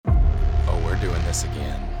us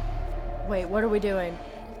again. Wait, what are we doing?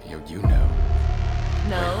 You know.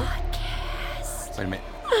 No. Podcast. Wait a minute.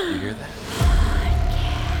 You hear that?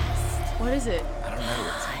 Podcast. What is it? I don't know.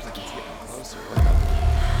 It sounds like it's getting closer.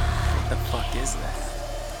 What the fuck is that?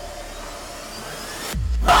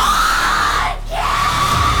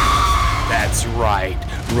 That's right.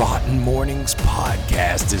 ROTN Mournings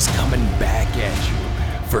podcast is coming back at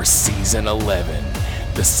you for season 11.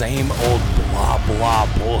 The same old blah blah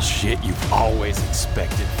bullshit you've always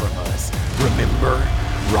expected from us. Remember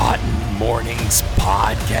ROTN Mournings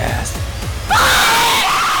podcast?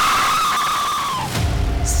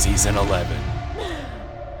 Season 11.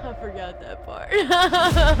 I forgot that part.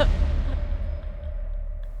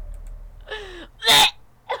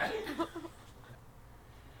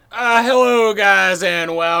 Hello guys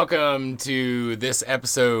and welcome to this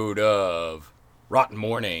episode of ROTN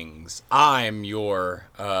Mournings. I'm your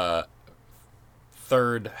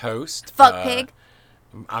third host. Fuck pig.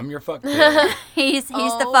 I'm your fuck pig. He's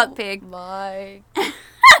the fuck pig. My.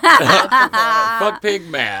 Fuck pig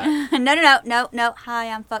Matt. No. Hi,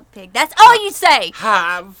 I'm fuck pig. That's all you say.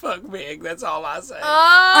 Hi, I'm fuck pig. That's all I say. Oink.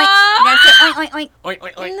 You gotta say oink, oink, oink. Oink,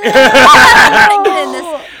 oink, oink. Get in this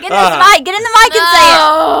mic. Get in the mic and say it.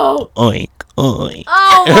 Oh. Oink, oink.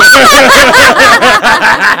 Oh.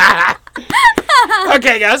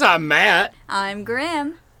 Okay guys, I'm Matt. I'm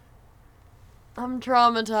Grim. I'm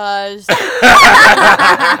traumatized.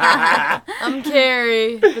 I'm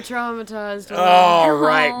Carrie, the traumatized one. All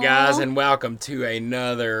right guys, and welcome to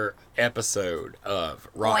another episode of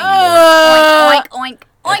ROTN Oink, oink,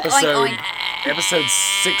 oink, Episode- oink, Episode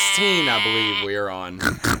 16, I believe we are on.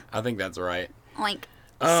 I think that's right. oink.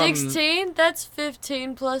 16? That's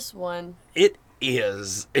 15 plus 1. It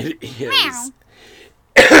is. It Meow.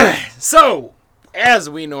 is. So, as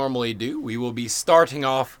we normally do, we will be starting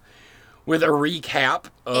off with a recap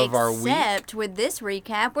of our week. Except with this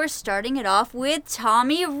recap, we're starting it off with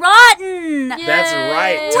Tommy Rotten. That's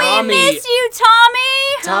right. Yay. Tommy. We miss you,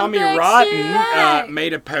 Tommy. Tommy Come back Rotten soon.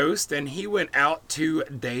 made a post, and he went out to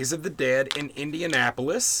Days of the Dead in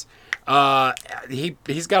Indianapolis.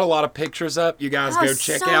 He's got a lot of pictures up. You guys Oh, go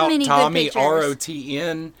check so out many good Tommy pictures.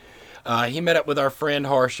 ROTN. He met up with our friend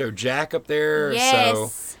Harsho Jack up there. Yes.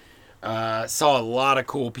 So saw a lot of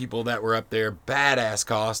cool people that were up there. Badass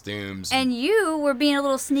costumes. And you were being a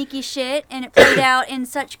little sneaky shit, and it played out in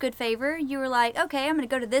such good favor. You were like, okay, I'm going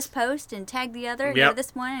to go to this post and tag the other, go Yep. to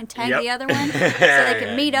this one and tag Yep. the other one, so they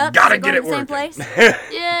can meet up. Gotta so they're get going it to the working. same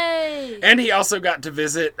place. Yay! And he also got to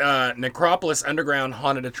visit Necropolis Underground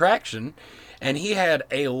Haunted Attraction, and he had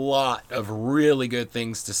a lot of really good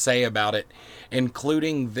things to say about it,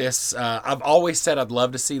 including this. I've always said I'd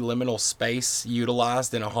love to see liminal space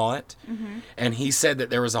utilized in a haunt, and he said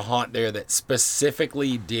that there was a haunt there that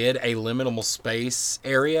specifically did a liminal space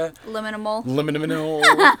area. Liminal.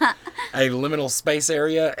 A liminal space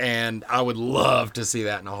area, and I would love to see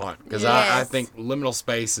that in a haunt, because I Yes. think liminal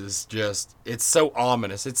space is just, it's so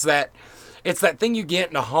ominous. It's that thing you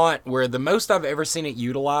get in a haunt where the most I've ever seen it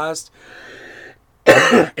utilized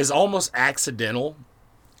is almost accidental.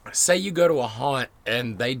 Say you go to a haunt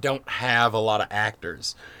and they don't have a lot of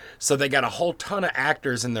actors, so they got a whole ton of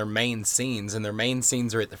actors in their main scenes, and their main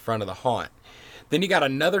scenes are at the front of the haunt. Then you got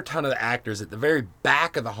another ton of the actors at the very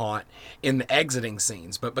back of the haunt in the exiting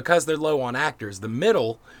scenes. But because they're low on actors, the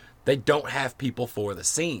middle, they don't have people for the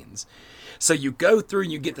scenes. So you go through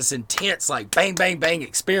and you get this intense, like, bang, bang, bang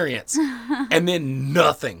experience, and then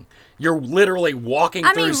nothing. You're literally walking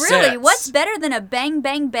I through mean, sets. really, what's better than a bang,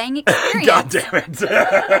 bang, bang experience? God damn it.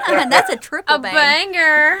 That's a triple A bang.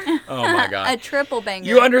 banger! Oh, my God. A triple banger.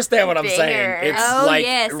 You understand what I'm Banger. saying? It's Oh, like,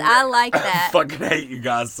 yes, I like that. I fucking hate you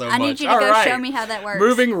guys so much. I need you to All go right. show me how that works.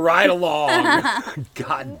 Moving right along.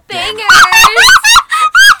 God damn it.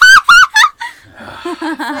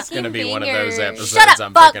 It's going to be one of those Bangers. episodes Shut up,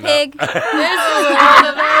 I'm fuck picking pig. up. This is one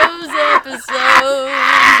of those episodes.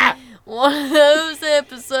 One of those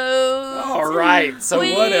episodes. All right, so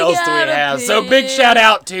We what else do we gotta have? So pick. big shout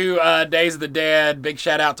out to Days of the Dead. Big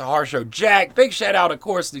shout out to Harsho Jack. Big shout out, of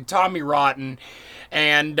course, to Tommy Rotten.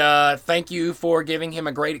 And thank you for giving him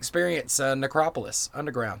a great experience, Necropolis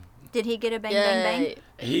Underground. Did he get a bang, bang, Yay.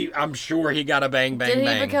 bang? I'm sure he got a bang, bang, Did he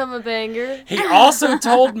bang. become a banger? He also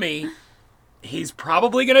told me he's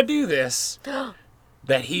probably going to do this,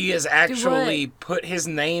 that he has actually put his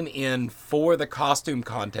name in for the costume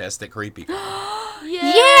contest at CreepyCon.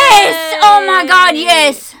 Yes! Oh my God,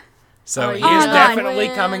 yes! So Oh, he yeah. is Oh my definitely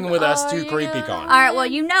God. coming with us Oh, to yeah. CreepyCon. All right, well,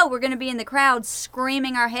 you know we're going to be in the crowd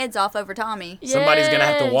screaming our heads off over Tommy. Somebody's going to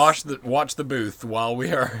have to Yes. watch the booth while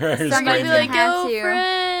we are Somebody's screaming. Be like, have go, to.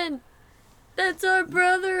 friend. That's our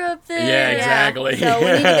brother up there. Yeah, exactly. So we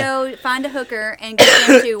need to go find a hooker and get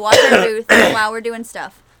him to watch our booth while we're doing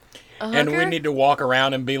stuff. A hooker? And we need to walk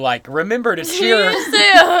around and be like, remember to Did cheer. you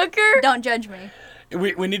say a hooker? Don't judge me.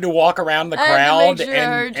 We need to walk around the I had to crowd make sure I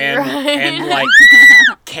heard you and right. like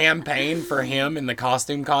campaign for him in the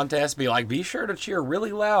costume contest. Be like, be sure to cheer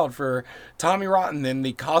really loud for Tommy Rotten in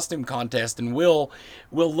the costume contest, and we'll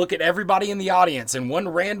look at everybody in the audience, and one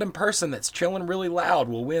random person that's chilling really loud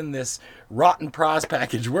will win this Rotten prize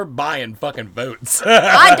package. We're buying fucking votes.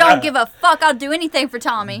 I don't give a fuck. I'll do anything for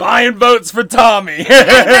Tommy. Buying votes for Tommy. Go get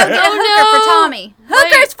a hooker for Tommy.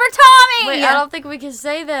 Hookers for Tommy. Wait, I don't think we can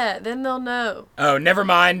say that. Then they'll know. Oh, never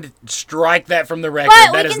mind. Strike that from the record.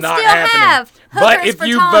 But That we is can not still happening. have But hookers if for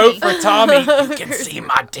you Tommy. vote for Tommy, you can see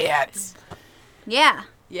my tits. Yeah.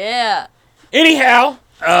 Yeah. Anyhow,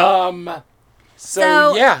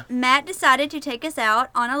 so yeah. Matt decided to take us out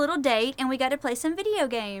on a little date, and we got to play some video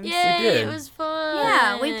games. Yay, did. it was fun.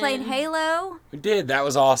 Yeah, we played Halo. We did. That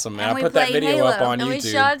was awesome, man. And I we put that played video up Halo. on And YouTube.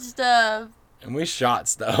 we shot stuff. And we shot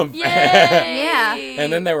stuff. Yay! Yeah.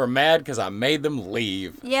 And then they were mad because I made them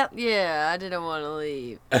leave. Yep. Yeah, I didn't want to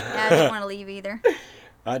leave. Yeah, I didn't want to leave either.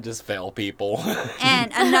 I just fail people.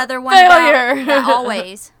 And another one Failure. about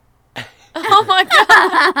always. Oh my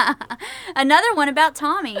god. Another one about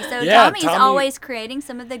Tommy. So Yeah, Tommy's Tommy- always creating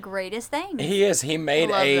some of the greatest things. He is. He made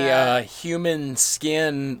Love a that. human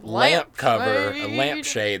skin lamp cover, a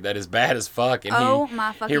lampshade that is bad as fuck. And Oh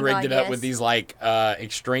my fucking he rigged God, it up yes. with these like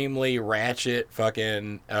extremely ratchet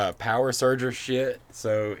fucking power surger shit.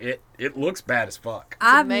 So it looks bad as fuck.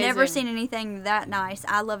 I've never amazing. seen anything that nice.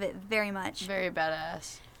 I love it very much. Very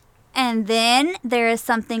badass. And then there is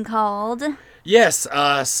something called Yes,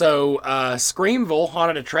 so Screamville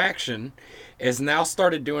Haunted Attraction has now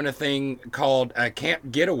started doing a thing called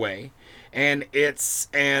Camp Getaway, and it's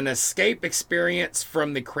an escape experience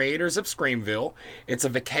from the creators of Screamville. It's a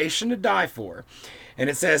vacation to die for. And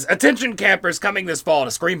it says, attention campers coming this fall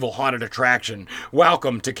to Screamville Haunted Attraction.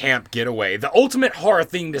 Welcome to Camp Getaway, the ultimate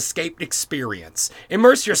horror-themed escape experience.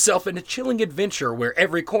 Immerse yourself in a chilling adventure where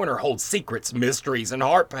every corner holds secrets, mysteries, and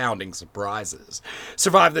heart-pounding surprises.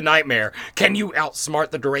 Survive the nightmare. Can you outsmart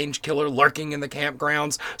the deranged killer lurking in the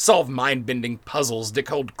campgrounds? Solve mind-bending puzzles,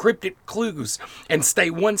 decode cryptic clues, and stay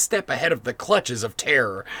one step ahead of the clutches of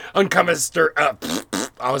terror.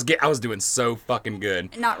 I was doing so fucking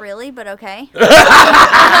good. not really, but okay.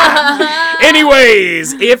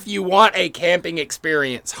 Anyways, if you want a camping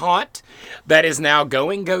experience haunt that is now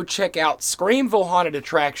going, go check out Screamville Haunted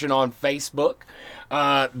Attraction on Facebook.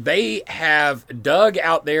 They have Doug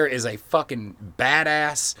out there is a fucking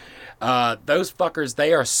badass. Those fuckers,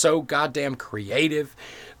 they are so goddamn creative.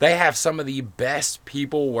 They have some of the best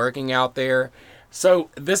people working out there. So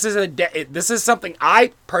this is something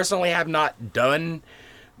I personally have not done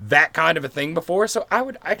that kind of a thing before, so I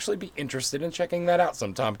would actually be interested in checking that out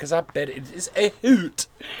sometime, because I bet it is a hoot.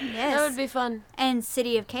 Yes. That would be fun. And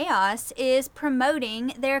City of Chaos is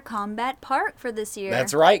promoting their Combat Park for this year.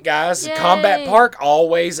 That's right, guys. Yay. Combat Park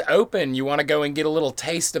always open. You want to go and get a little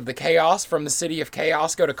taste of the chaos from the City of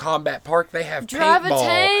Chaos, go to Combat Park. They have Drive a paintball,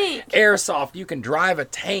 tank. airsoft. You can drive a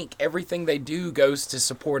tank. Everything they do goes to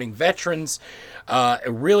supporting veterans. A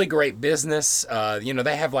really great business.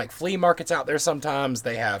 They have like flea markets out there sometimes.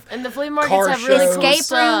 They have And the flea markets car have really shows. cool Escape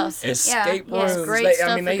stuff. rooms. escape Yeah. Yes, rooms. Great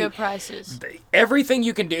stuff they for good prices. everything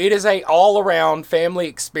you can do. It is a all-around family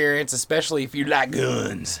experience, especially if you like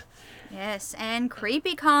guns. Yes, and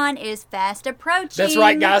CreepyCon is fast approaching. That's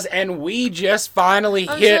right, guys, and we just finally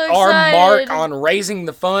I'm hit so our mark excited. on raising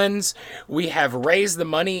the funds. We have raised the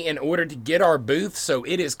money in order to get our booth, so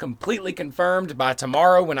it is completely confirmed by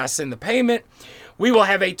tomorrow when I send the payment. We will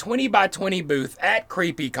have a 20 by 20 booth at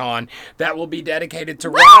CreepyCon that will be dedicated to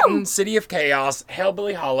Rotten, City of Chaos,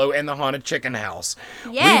 Hellbilly Hollow, and the Haunted Chicken House.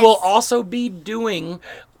 Yes. We will also be doing,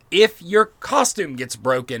 if your costume gets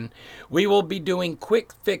broken, we will be doing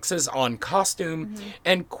quick fixes on costume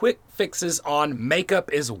and quick fixes on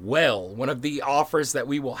makeup as well. One of the offers that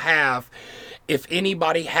we will have, if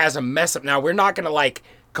anybody has a mess up. Now, we're not going to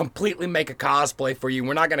completely make a cosplay for you.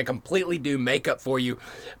 We're not going to completely do makeup for you.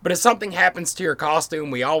 But if something happens to your costume,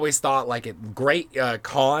 we always thought at great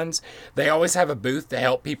cons, they always have a booth to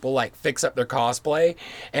help people fix up their cosplay.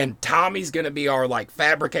 And Tommy's going to be our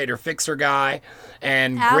fabricator fixer guy.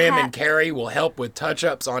 And Grim and Carrie will help with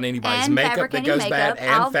touch-ups on anybody's and makeup that goes makeup. bad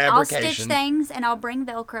and I'll fabrication. stitch things and I'll bring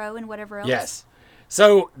Velcro and whatever else. Yes.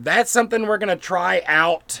 So that's something we're going to try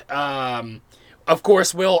out. Of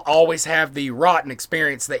course, we'll always have the Rotten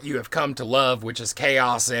experience that you have come to love, which is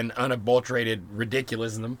chaos and unadulterated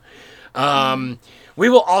ridiculousness. We We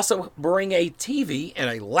will also bring a TV and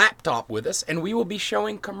a laptop with us, and we will be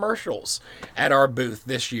showing commercials at our booth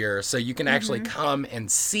this year, so you can actually come and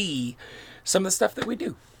see some of the stuff that we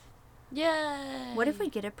do. Yay! What if we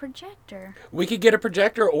get a projector? We could get a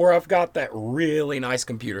projector, or I've got that really nice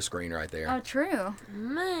computer screen right there. Oh, true.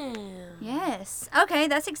 Man. Yes. Okay,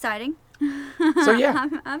 that's exciting. So yeah,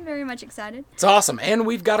 I'm very much excited. it's awesome. And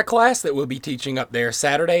we've got a class that we'll be teaching up there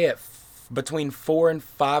Saturday at between 4 and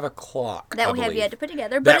 5 o'clock. That I we have believe. yet to put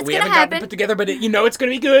together, but That it's we going to haven't gotten to happen. put together, but it's going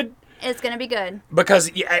to be good. It's going to be good. Because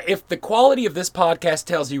if the quality of this podcast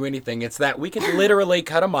tells you anything, it's that we can literally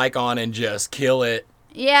cut a mic on and just kill it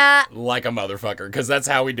Yeah. like a motherfucker, because that's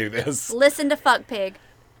how we do this. Listen to Fuck Pig.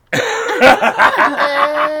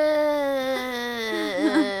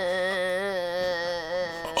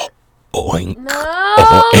 Boing.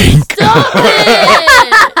 No! Stop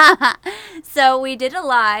it! So we did a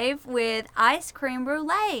live with ice cream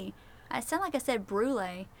brulee. I sound like I said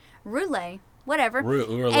brulee. Roulette. Whatever.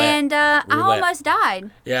 Roulette. And I Roulette. almost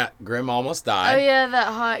died. Yeah, Grim almost Oh died. yeah, that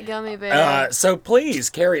hot gummy bear. So please,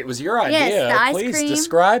 Carrie, it was your idea. Yes, the ice Please cream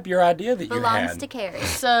describe your idea that you Belongs had. to Carrie.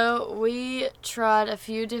 So we tried a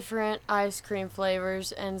few different ice cream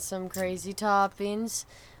flavors and some crazy toppings.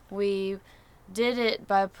 We did it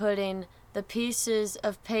by putting the pieces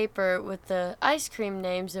of paper with the ice cream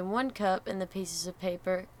names in one cup and the pieces of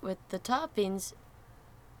paper with the toppings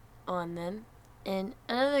on them in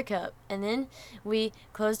another cup. And then we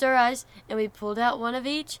closed our eyes and we pulled out one of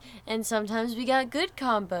each, and sometimes we got good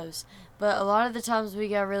combos, but a lot of the times we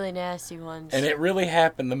got really nasty ones. And it really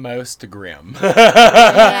happened the most to Grim.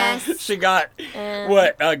 Yes. She got,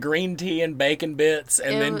 And green tea and bacon bits,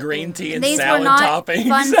 and It then was- green tea and These were salad not toppings.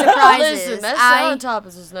 fun surprises. Listen, that I- salad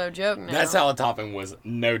toppings is no joke now. That salad topping was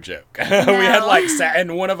no joke. We had like,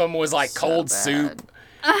 and one of them was like So cold bad. soup.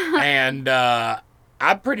 And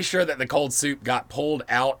I'm pretty sure that the cold soup got pulled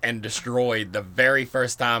out and destroyed the very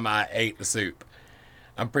first time I ate the soup.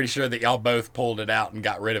 I'm pretty sure that y'all both pulled it out and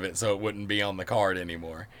got rid of it so it wouldn't be on the card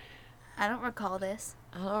anymore. I don't recall this.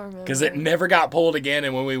 I don't remember. Because it never got pulled again,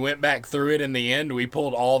 and when we went back through it in the end, we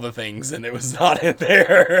pulled all the things, and it was not in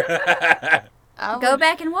there. Go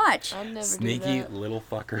back and watch. I'd never Sneaky do that. little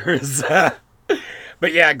fuckers.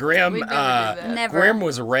 But yeah, Grim, We'd never do that. Never. Grim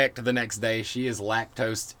was wrecked the next day. She is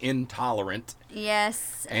lactose intolerant.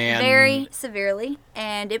 Yes, And- very severely,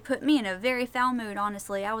 and it put me in a very foul mood,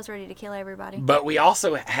 honestly. I was ready to kill everybody. But we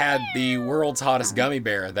also had the world's hottest gummy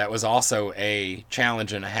bear. That was also a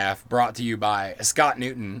challenge and a half, brought to you by Scott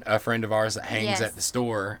Newton, a friend of ours that hangs Yes. at the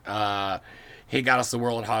store. He got us the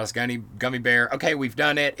world's hottest gummy bear. Okay, we've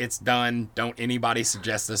done it. It's done. Don't anybody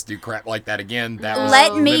suggest us do crap like that again. That was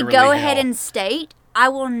Let me literally go ahead hell. and state, I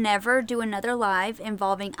will never do another live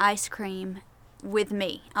involving ice cream with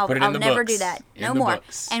me. I'll Put it in the never books. do that. In No the more.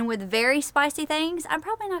 books. And with very spicy things, I'm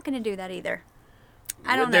probably not going to do that either.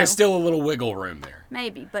 I don't know. There's still a little wiggle room there.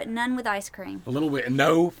 Maybe, but none with ice cream. A little bit.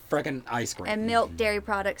 No freaking ice cream. And milk, dairy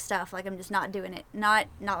product stuff. Like, I'm just not doing it. Not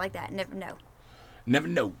like that. Never, no. Never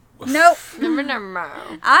know. Nope. Never.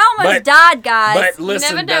 I almost died, guys. But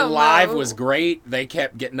listen, never the know, live Mo. was great. They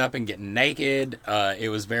kept getting up and getting naked. It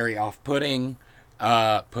was very off-putting.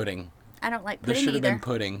 Pudding. I don't like This pudding should have either. been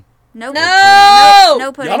pudding. Nope. No!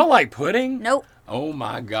 No pudding. Y'all don't like pudding? Nope. Oh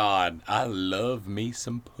my God, I love me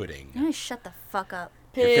some pudding. You know, shut the fuck up.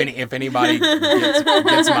 If anybody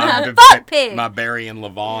gets Fuck pig. my Barry and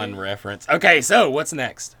Levon reference. Okay, so what's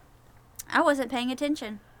next? I wasn't paying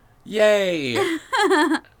attention. Yay!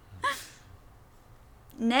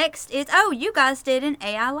 Next is, you guys did an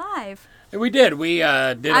AI live. We did. We did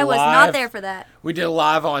a live. I was not there for that. We did a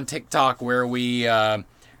live on TikTok where we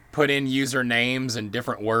put in user names and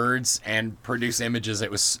different words and produce images.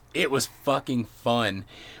 It was fucking fun.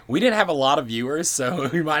 We didn't have a lot of viewers, so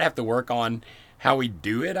we might have to work on how we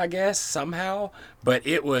do it, I guess, somehow. But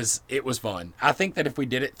it was fun. I think that if we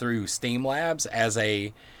did it through Steam Labs as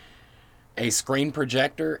a screen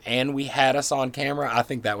projector and we had us on camera, I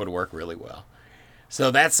think that would work really well. So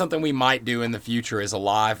that's something we might do in the future, is a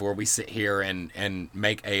live where we sit here and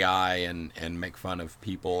make AI and make fun of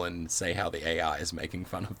people and say how the AI is making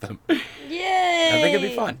fun of them. Yay! I think it'd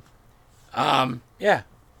be fun. Yeah,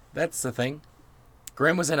 that's the thing.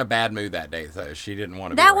 Grim was in a bad mood that day, though. She didn't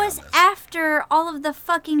want to be That around was us. after all of the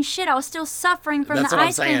fucking shit. I was still suffering from That's the what I'm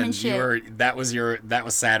ice cream and saying. shit. That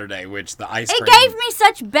was Saturday, which the ice It cream... gave me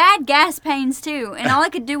such bad gas pains, too. And all I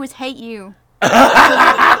could do was hate you.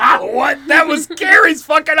 What? That was Gary's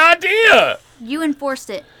fucking idea! You enforced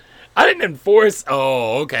it. I didn't enforce...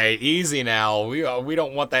 Oh, okay. Easy now. We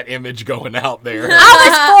don't want that image going out there.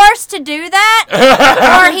 I was forced to do that,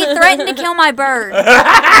 or he threatened to kill my bird.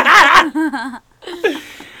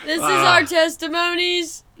 This is our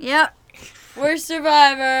testimonies. Yep. We're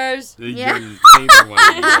survivors. Yeah. Neither one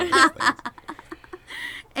of you are those things.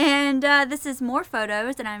 And this is more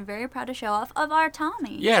photos that I'm very proud to show off of our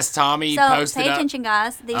Tommy. Yes, Tommy So posted pay up. attention,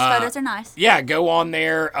 guys. These photos are nice. Yeah, go on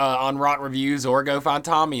there on Rotten Reviews or go find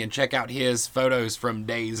Tommy and check out his photos from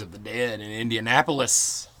Days of the Dead in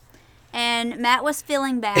Indianapolis. And Matt was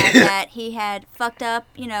feeling bad that he had fucked up,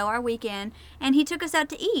 our weekend, and he took us out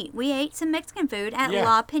to eat. We ate some Mexican food at Yeah.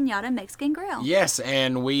 La Piñata Mexican Grill. Yes,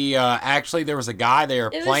 and we actually, there was a guy there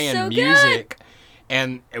It was playing so music.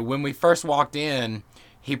 And when we first walked in,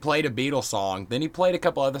 he played a Beatles song. Then he played a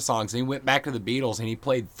couple other songs. And he went back to the Beatles and he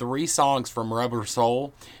played 3 songs from Rubber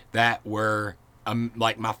Soul that were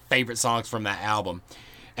like my favorite songs from that album.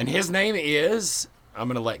 And his name is, I'm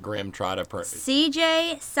going to let Grim try to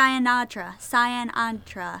CJ Cyanandra.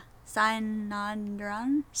 Cyanandra.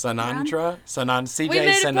 Cyanandron? CJ We made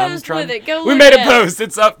a post with it. Go We look made a at it. post.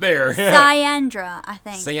 It's up there. Cyandra, I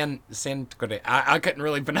think. I couldn't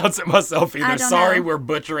really pronounce it myself either. I don't Sorry, know. we're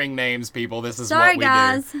butchering names, people. This is Sorry, what we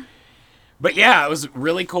guys. do. But yeah, it was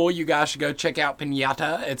really cool. You guys should go check out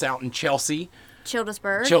Piñata. It's out in Childersburg,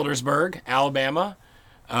 Alabama.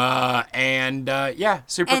 Yeah,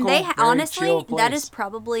 super And cool. they Very honestly, chill that place. is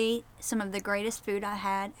probably some of the greatest food I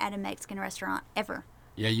had at a Mexican restaurant ever.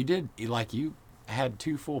 Yeah, you did. You had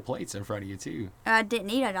 2 full plates in front of you too. I didn't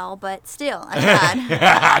eat it all, but still, I tried.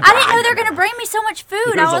 I didn't know they were going to bring me so much food.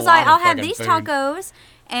 There's I a was like, lot of I'll have fucking these food. tacos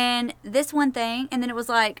and this one thing. And then it was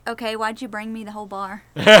like, okay, why'd you bring me the whole bar?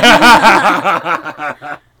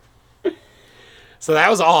 So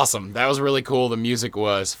that was awesome. That was really cool. The music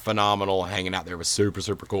was phenomenal. Hanging out there was super,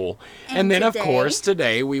 super cool. And then, of course,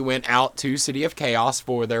 today we went out to City of Chaos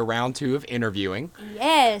for their round 2 of interviewing.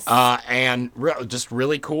 Yes. Just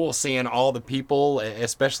really cool seeing all the people,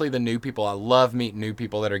 especially the new people. I love meeting new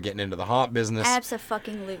people that are getting into the haunt business.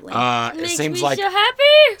 Absolutely. It Makes seems me like so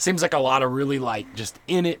happy. seems like a lot of really just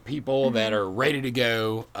in it people that are ready to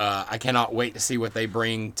go. I cannot wait to see what they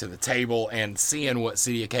bring to the table and seeing what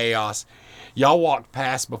City of Chaos. Y'all walked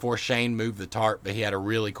past before Shane moved the tarp, but he had a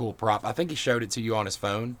really cool prop. I think he showed it to you on his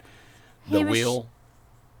phone. The wheel.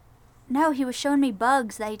 No, he was showing me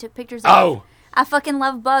bugs that he took pictures of. Oh. I fucking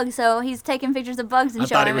love bugs, so he's taking pictures of bugs and I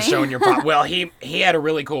showing thought he was me. showing your prop. Well, he had a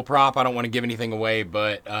really cool prop. I don't want to give anything away,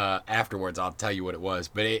 but afterwards I'll tell you what it was.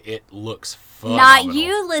 But it looks phenomenal. Not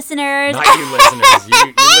you, listeners. Not you listeners.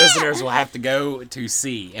 You listeners will have to go to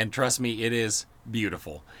see. And trust me, it is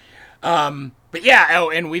beautiful. But yeah,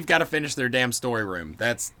 and we've got to finish their damn story room.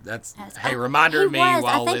 That's hey, reminder of me while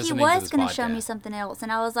I think listening he to was this going podcast. to show me something else, and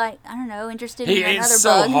I was like, I don't know, interested It's in another so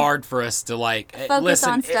bug. hard for us to Focus listen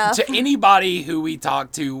on stuff. to anybody who we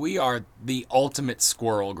talk to. We are the ultimate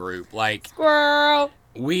squirrel group. Like Squirrel.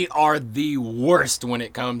 we are the worst when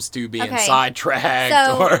it comes to being Okay. sidetracked.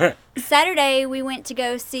 So Saturday we went to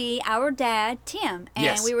go see our dad, Tim, and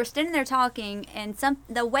Yes. we were standing there talking, and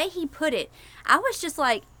the way he put it, I was just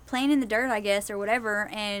like playing in the dirt, I guess, or whatever,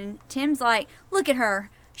 and Tim's like, look at her.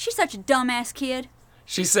 She's such a dumbass kid.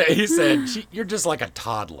 he said, you're just like a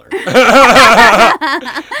toddler.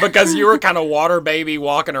 Because you were kind of water baby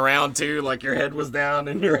walking around too, like your head was down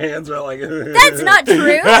and your hands were like. That's not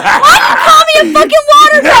true. Why you call me a fucking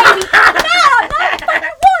water baby? No, I'm not a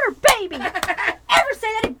fucking water baby. Ever say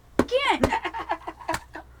that again?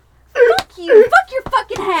 Fuck you. Fuck your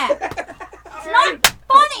fucking hat. It's not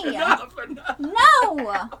funny.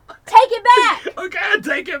 No. Take it back. Okay, I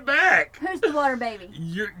take it back. Who's the water baby?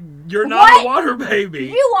 You're not What? a water baby.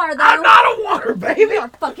 You are, though. I'm not a water baby. You're a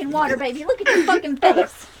fucking water baby. Look at your fucking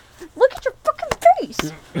face. Look at your fucking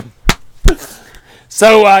face.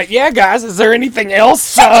 So, yeah, guys, is there anything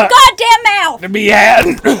else Shut your goddamn mouth. to be had?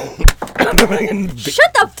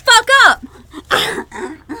 Shut the fuck up.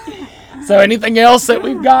 So, anything else that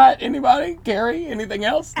we've got? Anybody? Carrie? Anything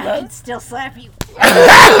else? I No? can still slap you.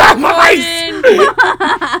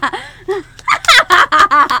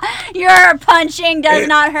 Your punching does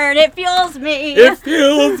not hurt. It fuels me. It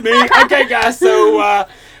fuels me. Okay, guys, so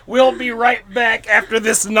we'll be right back after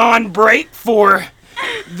this non-break for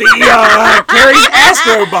the Carrie's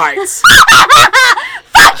Astro Bites.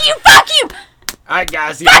 Fuck you. Fuck you. All right,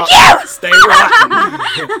 guys, Fuck you! stay rotten.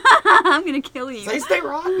 I'm gonna kill you. Stay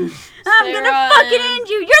rotten. I'm Stay gonna rotten. fucking end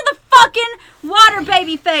you. You're the fucking water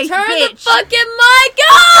baby face, Turn bitch. the fucking mic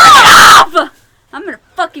off! off. I'm gonna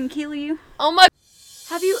fucking kill you. Oh my.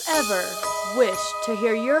 Have you ever wished to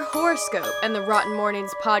hear your horoscope and the Rotten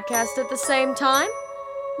Mournings podcast at the same time?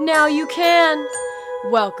 Now you can.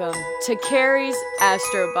 Welcome to Carrie's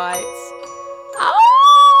Astro Bites. Oh!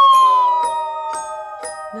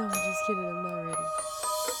 No, I'm just kidding. I'm not ready.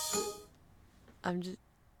 I'm just.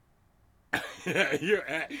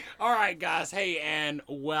 All right, guys. Hey, and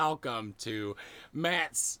welcome to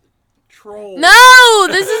Matt's Troll. No,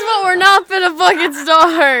 this is what we're not finna fucking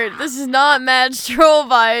start. This is not Matt's Troll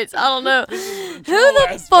Bites. I don't know. Who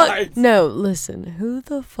the fuck? Bites. No, listen. Who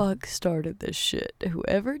the fuck started this shit?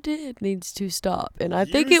 Whoever did needs to stop. And I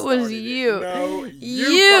think it was you. No,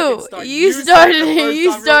 You fucking started the it. first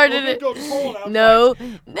You time. started Roll it. the troll out No. bites.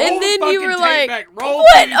 And Roll the then you fucking were tape like, back. Roll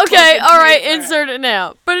what? the Okay, fucking all right, tape back. insert it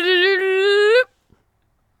now.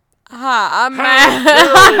 Hi, I'm Hi, Matt.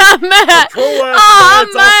 Carrie. I'm Matt. Troll ass I'm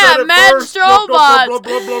bites. I said Matt. it Matt first. Troll Blah, blah, Bots.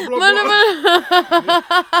 blah, blah, blah, blah,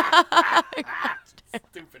 blah.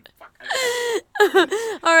 Stupid fucker.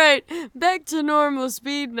 All right, back to normal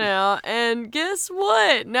speed now. And guess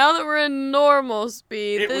what? Now that we're in normal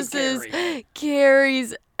speed, It was this is Carrie.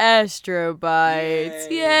 Carrie's Astro Bites.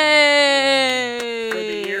 Yay! For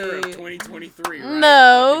the year of 2023, right?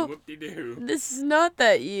 No. Fucking whoop-de-doo. This is not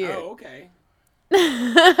that year. Oh, okay.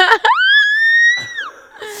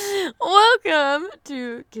 Welcome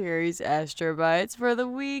to Carrie's Astro Bites for the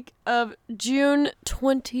week of June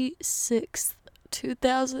 26th,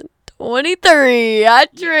 2023. I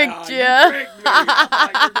tricked You ya. tricked me. I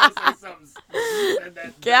thought you were gonna say something. You said that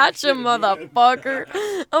dumb Gotcha, shit again. motherfucker.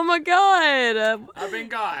 Oh my god. I've been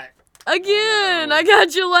got. Again, no. I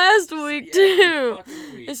got you last week Yeah, too.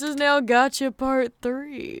 fucking week. This is now Gotcha Part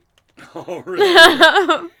 3. Oh,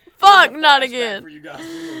 really? Fuck, There's a not flashback again. For you guys,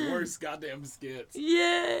 the worst goddamn skits.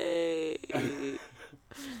 Yay.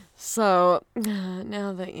 So,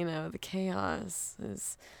 now that, the chaos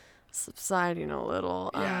is subsiding a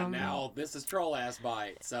little. Yeah, now this is Troll Ass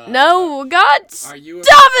Bites. No, God, Are you?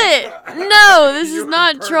 stop it! No, this You is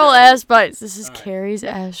not a Troll pervert. Ass Bites. This is Alright. Carrie's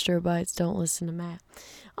Astro Bites. Don't listen to Matt.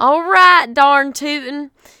 Alright, darn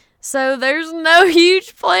tootin'. So, there's no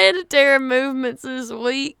huge planetary movements this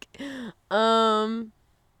week.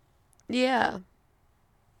 Yeah.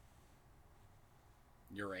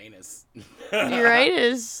 Uranus.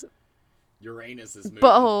 Uranus. Uranus is moving.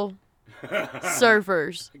 Butthole.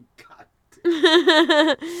 Surfers. God.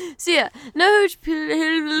 So yeah, no huge.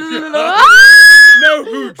 No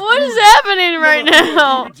hooch. What is happening right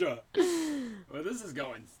now? Well, this is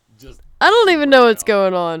going just I don't even know what's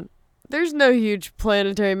going on. There's no huge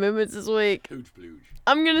planetary movements this week. hooch blooge.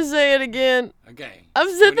 I'm gonna say it again. Okay. I've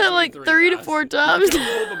said that like 2023, 3 to guys. 4 times. You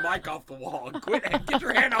can pull the mic off the wall. Quit. Get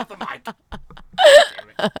your hand off the mic. Damn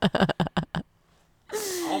it.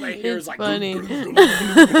 All they hear It's is like. funny.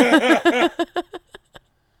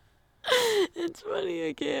 It's funny,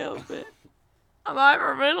 I can't help it. I'm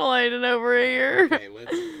hyperventilating over here. Okay,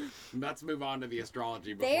 let's move on to the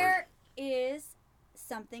astrology. Before There is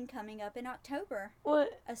something coming up in October.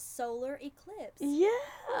 What? A solar eclipse Yeah.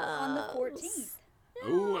 on the 14th.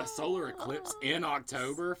 Ooh, a solar eclipse in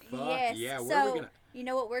October. Fuck Yes. yeah. Where So, are we gonna? you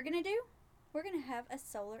know what we're going to do? We're going to have a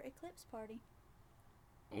solar eclipse party.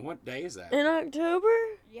 What day is that? In October?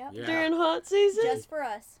 Yep. Yeah. During hot season? Just for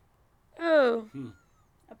us. Oh.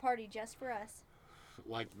 A party just for us.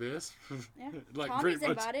 Like this? Yeah. Like Tommy's pretty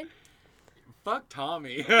much. invited. Fuck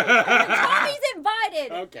Tommy. Tommy's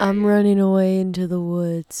invited. Okay. I'm running away into the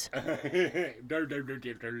woods.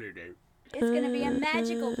 It's going to be a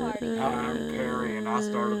magical party. I'm Carrie, and I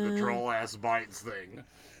started the troll ass bites thing.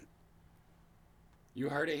 You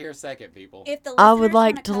heard it here second, people. If the I would listeners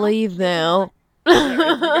like wanna to come, leave they can now. Yeah, if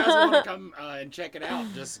you guys want to come and check it out,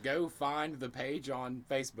 just go find the page on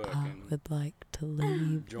Facebook I and would like to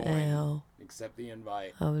leave join. now. Accept the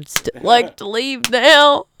invite. I would like to leave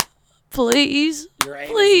now. Please. Your anus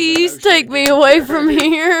is Please an take ocean me deep. away from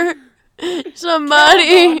here.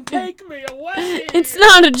 Somebody. Come on, take me away. It's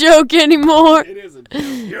not a joke anymore. It is a joke.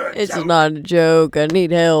 You're a It's joke. not a joke. I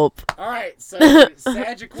need help. All right, so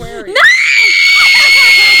Sagittarius.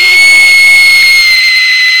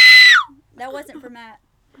 That wasn't for Matt.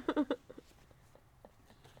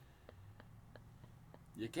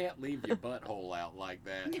 You can't leave your butthole out like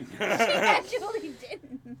that. She actually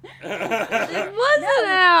didn't. It wasn't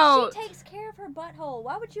out. She takes care of her butthole.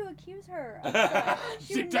 Why would you accuse her of that?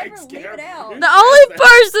 She would never takes leave care it of out. The only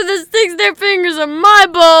person that sticks their fingers in my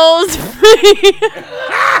balls.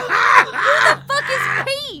 Fuck is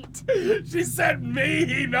Pete? She said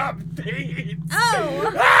me, not Pete.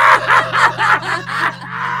 Oh.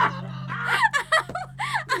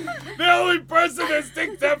 The only person that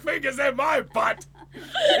sticks their fingers in my butt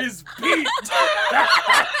is Pete. Met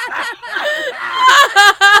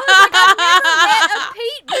a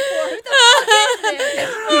Pete before. Who the fuck is this?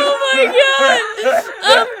 Oh my god!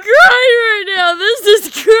 I'm crying right now. This is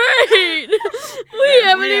great. We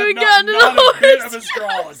haven't even gotten to not the a bit of horse.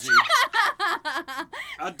 astrology.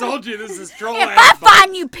 I told you this is troll If ass I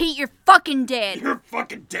find you, Pete, you're fucking dead. You're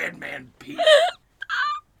fucking dead, man, Pete.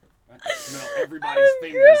 I can smell everybody's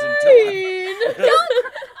fingers until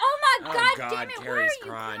Oh my Oh, god, damn it, why are Carrie's you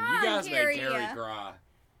crying. crying, You guys Carrie? made Carrie cry.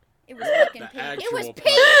 It was fucking The Pete. It actual was part. Pete.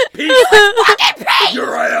 Pete! It was fucking Pete!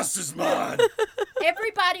 Your ass is mine!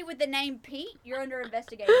 Everybody with the name Pete, you're under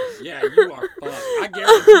investigation. Yeah, you are fucked. I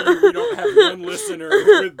guarantee you we don't have one listener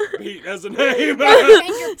with Pete as a name. Change your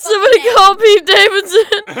fucking Somebody name. call Pete Davidson.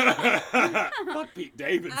 Fuck Pete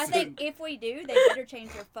Davidson. I think if we do, they better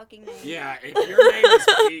change their fucking name. Yeah, if your name is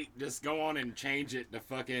Pete, just go on and change it to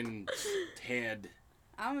fucking Ted.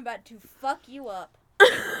 I'm about to fuck you up.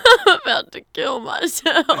 I'm about to kill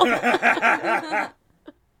myself.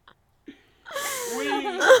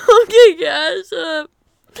 Okay, guys.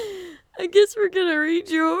 I guess we're gonna read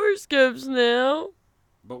your horoscopes now.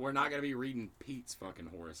 But we're not gonna be reading Pete's fucking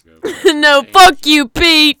horoscope. No, fuck you,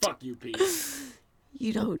 Pete. Fuck you, Pete.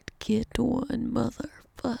 You don't get one,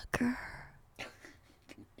 motherfucker.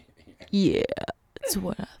 Yeah, that's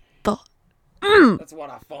what I thought. That's what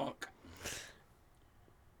I funk.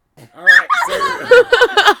 Alright, so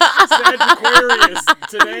Sagittarius,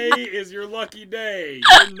 today is your lucky day.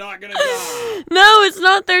 You're not gonna die. No, it's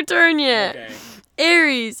not their turn yet. Okay.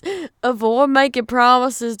 Aries, avoid making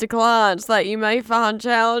promises to clients that you may find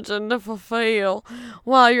challenging to fulfill.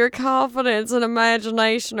 While your confidence and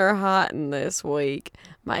imagination are heightened this week,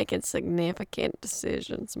 making significant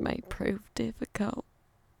decisions may prove difficult.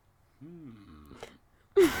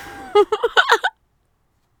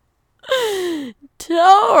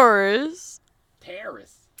 Taurus.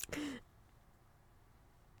 Terrace.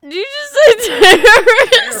 Did you just say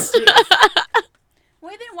terrorist?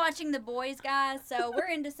 We've been watching The Boys, guys, so we're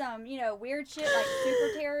into some, weird shit like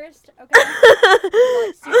super terrorist, okay? Like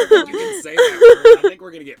I don't think you can say that word. I think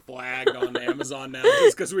we're gonna get flagged on Amazon now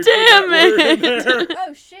just because we put that word in there.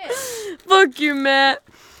 Oh, shit. Fuck you, Matt.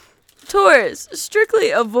 Taurus, strictly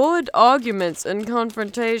avoid arguments and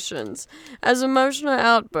confrontations, as emotional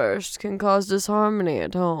outbursts can cause disharmony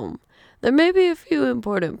at home. There may be a few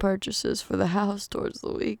important purchases for the house towards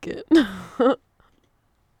the weekend.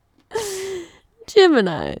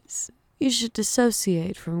 Geminis, you should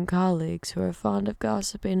dissociate from colleagues who are fond of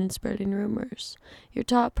gossiping and spreading rumors. Your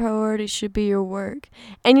top priority should be your work,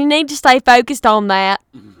 and you need to stay focused on that.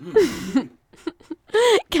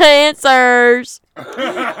 Cancers.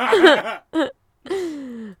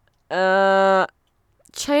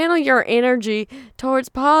 Channel your energy towards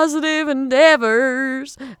positive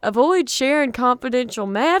endeavors. Avoid sharing confidential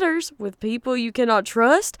matters with people you cannot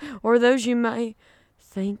trust or those you may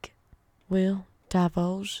think will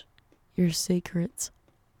divulge your secrets.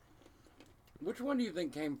 Which one do you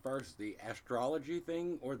think came first, the astrology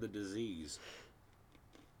thing or the disease?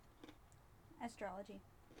 Astrology.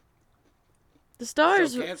 The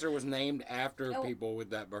stars. So Cancer was named after Oh. people with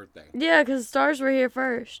that birthday. Yeah, because the stars were here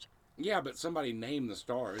first. Yeah, but somebody named the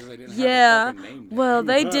stars. They didn't Yeah, have a fucking name. well,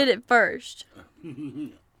 they did it first.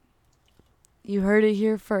 You heard it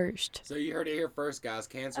here first. So you heard it here first, guys.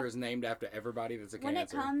 Cancer is named after everybody that's a When it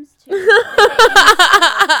Cancer. comes to the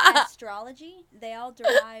names of astrology, they all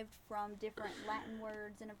derived from different Latin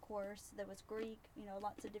words, and of course there was Greek.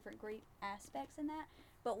 Lots of different Greek aspects in that.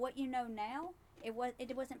 But what you know now, it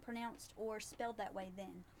wasn't pronounced or spelled that way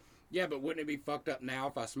then. Yeah, but wouldn't it be fucked up now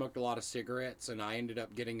if I smoked a lot of cigarettes and I ended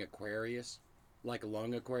up getting Aquarius, like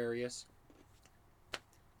lung Aquarius,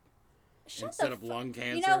 instead of lung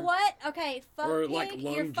cancer? You know what? Okay, fuck Or you. like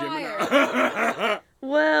You're lung fired. Gemini.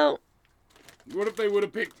 Well, What if they would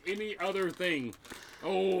have picked any other thing?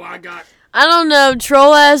 Oh, I don't know.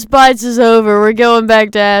 Troll Ass Bites is over. We're going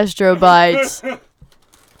back to Astro Bites. I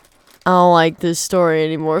don't like this story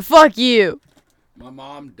anymore. Fuck you. My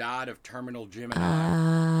mom died of terminal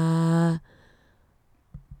Gemini.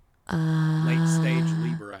 Late stage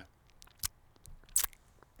Libra.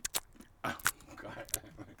 Oh, God.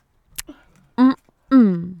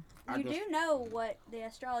 You do know what the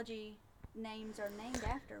astrology names are named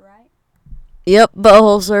after, right? Yep,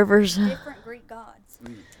 butthole servers. Different Greek gods.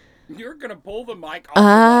 You're going to pull the mic off the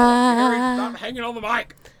wall. Carrie, stop hanging on the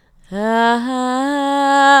mic.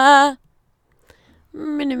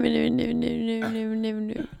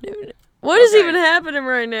 What is Okay. even happening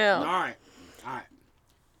right now? All right.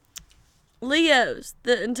 Leos,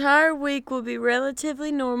 the entire week will be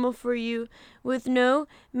relatively normal for you with no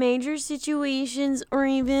major situations or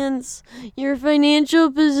events. Your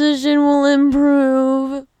financial position will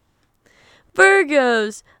improve.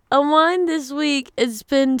 Virgos, unwind this week and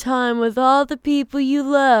spend time with all the people you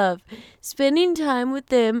love. Spending time with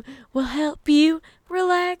them will help you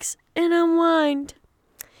relax and unwind.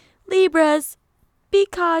 Libras, be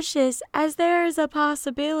cautious as there is a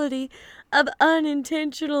possibility of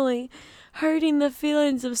unintentionally hurting the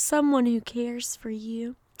feelings of someone who cares for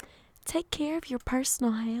you. Take care of your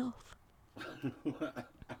personal health.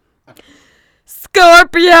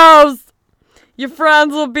 Scorpios! Your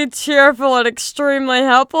friends will be cheerful and extremely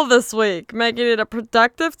helpful this week, making it a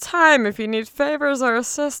productive time if you need favors or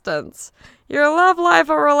assistance. Your love life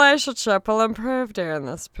or relationship will improve during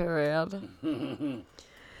this period.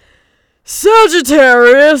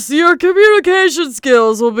 Sagittarius, your communication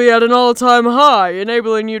skills will be at an all-time high,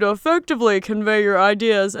 enabling you to effectively convey your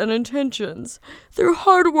ideas and intentions. Through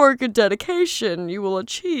hard work and dedication, you will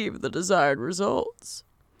achieve the desired results.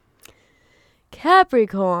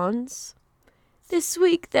 Capricorns, this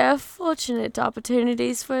week there are fortunate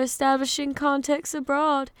opportunities for establishing contacts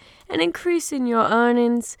abroad and increasing your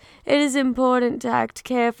earnings. It is important to act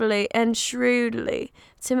carefully and shrewdly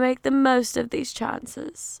to make the most of these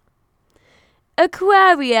chances.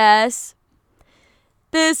 Aquarius,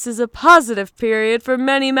 this is a positive period for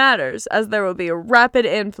many matters, as there will be a rapid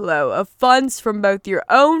inflow of funds from both your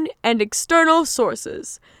own and external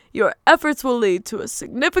sources. Your efforts will lead to a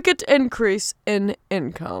significant increase in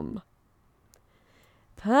income.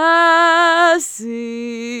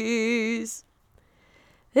 Pisces,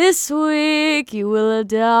 this week you will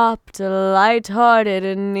adopt a light-hearted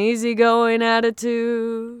and easygoing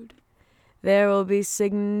attitude. There will be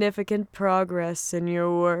significant progress in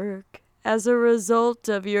your work as a result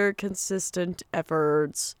of your consistent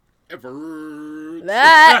efforts.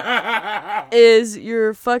 That is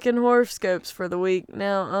your fucking horoscopes for the week.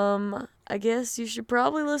 Now, I guess you should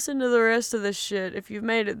probably listen to the rest of this shit if you've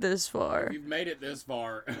made it this far. You've made it this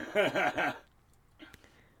far.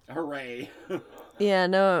 Hooray. Yeah,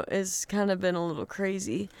 no, it's kind of been a little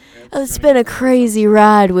crazy. It's been a crazy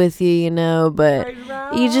ride with you, but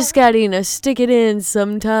you just gotta, stick it in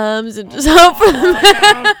sometimes and just hope for the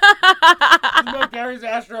best. This is Gary's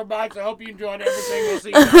Astro Bites. I hope you enjoyed everything. We'll see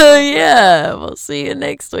you Yeah, we'll see you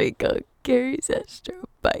next week on Gary's Astro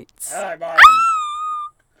Bites. All right, bye.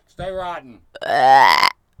 Stay rotten.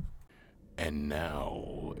 And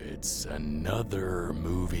now it's another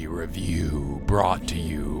movie review brought to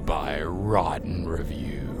you by Rotten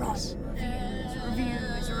Reviews.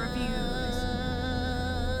 Reviews.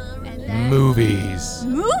 And then Movies.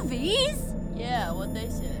 movies? Yeah, what they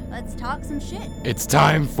said. Let's talk some shit. It's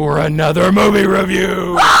time for another movie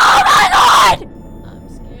review. Oh my god! I'm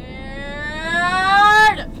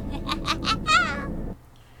scared!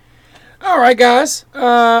 All right, guys.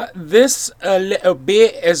 This a little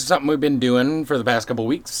bit is something we've been doing for the past couple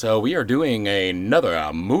weeks. So we are doing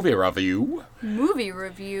another movie review. Movie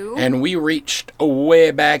review. And we reached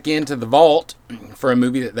way back into the vault for a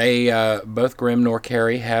movie that they, both Grim nor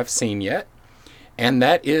Carrie, have seen yet. And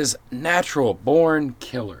that is Natural Born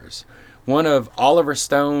Killers. One of Oliver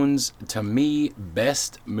Stone's, to me,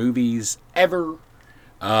 best movies ever.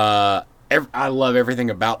 I love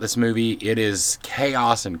everything about this movie. It is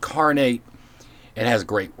chaos incarnate. It has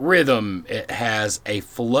great rhythm. It has a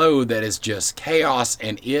flow that is just chaos,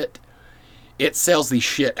 and it sells the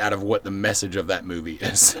shit out of what the message of that movie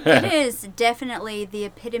is. It is definitely the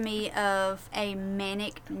epitome of a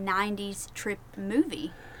manic 90s trip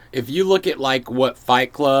movie. If you look at what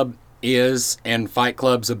Fight Club is, and Fight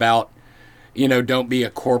Club's about, don't be a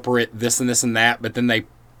corporate this and this and that, but then they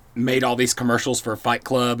made all these commercials for Fight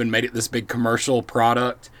Club and made it this big commercial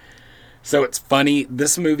product. So it's funny.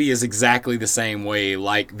 This movie is exactly the same way.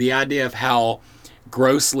 The idea of how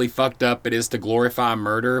grossly fucked up it is to glorify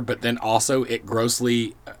murder, but then also it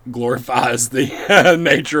grossly glorifies the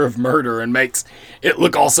nature of murder and makes it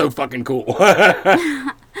look all so fucking cool.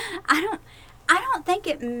 I don't think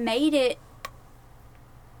it made it.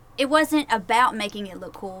 It wasn't about making it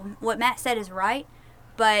look cool. What Matt said is right,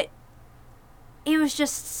 but it was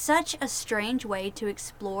just such a strange way to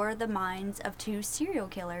explore the minds of two serial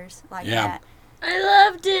killers that. I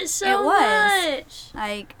loved it so much.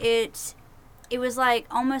 It was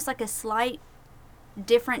almost like a slight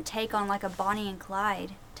different take on a Bonnie and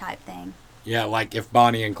Clyde type thing. Yeah, if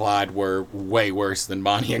Bonnie and Clyde were way worse than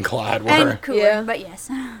Bonnie and Clyde were. And cooler, Yeah. but yes.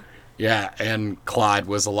 Yeah, and Clyde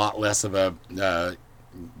was a lot less of a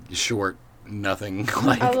short nothing.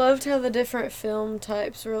 I loved how the different film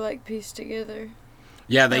types were pieced together.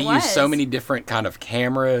 Yeah, they It used so was. many different kind of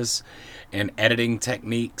cameras and editing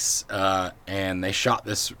techniques, and they shot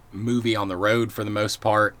this movie on the road for the most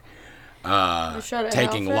part, shot it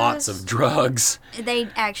taking how lots fast? of drugs. They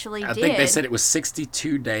actually I did. think they said it was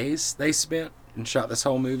 62 days they spent and shot this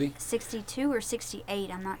whole movie. 62 or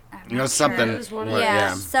 68, I'm not Something. It was one of well,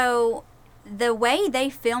 Yeah, so the way they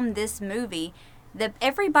filmed this movie,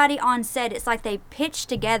 everybody on set, it's like they pitched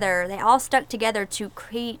together, they all stuck together to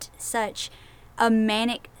create such a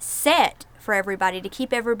manic set for everybody, to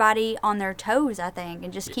keep everybody on their toes, I think,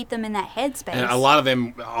 and just keep them in that headspace. And a lot of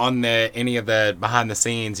them on any of the behind the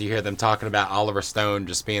scenes, you hear them talking about Oliver Stone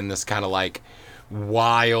just being this kind of like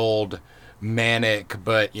wild, manic,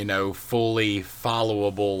 but fully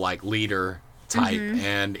followable like leader type.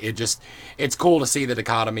 And it's cool to see the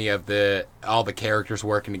dichotomy of all the characters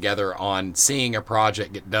working together on seeing a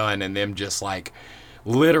project get done, and them just like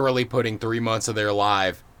literally putting 3 months of their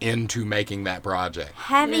life into making that project.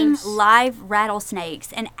 Having live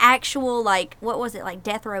rattlesnakes and actual, like, what was it, like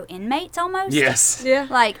death row inmates almost? Yes. Yeah.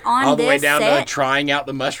 Like on all the this way down set. to trying out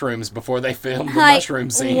the mushrooms before they filmed the Like, mushroom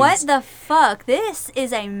scenes. what the fuck? This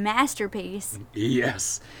is a masterpiece.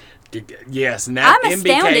 Yes. Yes, Nat I'm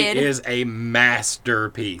MBK astounded. is a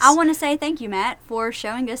masterpiece. I want to say thank you, Matt, for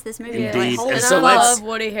showing us this movie. Indeed. Like, holy And And so I fuck. let's- love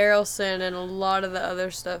Woody Harrelson and a lot of the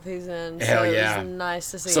other stuff he's in. Hell so yeah. It was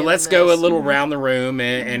nice to see So him let's in go a this. little round the room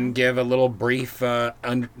and give a little brief,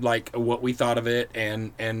 like what we thought of it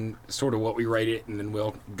and sort of what we rate it, and then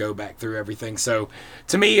we'll go back through everything. So,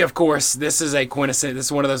 to me, of course, this is a quintessence. This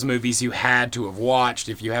is one of those movies you had to have watched.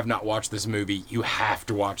 If you have not watched this movie, you have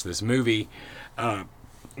to watch this movie.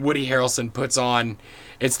 Woody Harrelson puts on.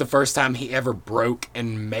 It's the first time he ever broke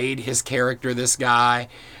and made his character this guy.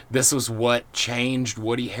 This was what changed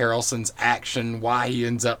Woody Harrelson's action, why he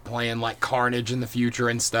ends up playing like Carnage in the future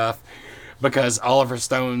and stuff. Because Oliver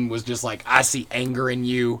Stone was just like, I see anger in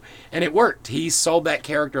you. And it worked. He sold that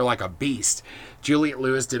character like a beast. Juliette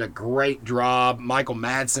Lewis did a great job. Michael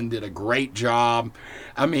Madsen did a great job.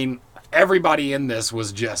 I mean, everybody in this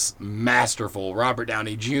was just masterful. Robert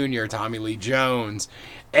Downey Jr., Tommy Lee Jones,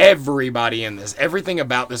 everybody in this. Everything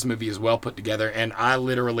about this movie is well put together, and I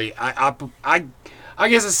literally, I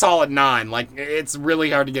guess a solid 9. Like, it's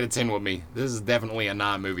really hard to get a 10 with me. This is definitely a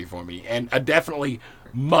 9 movie for me, and a definitely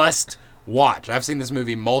must watch. I've seen this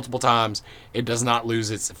movie multiple times. It does not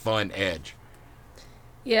lose its fun edge.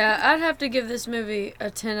 Yeah, I'd have to give this movie a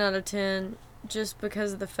 10 out of 10 just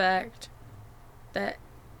because of the fact that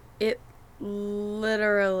it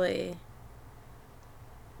literally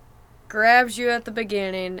grabs you at the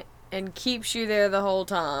beginning and keeps you there the whole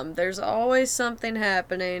time. There's always something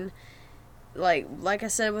happening. Like I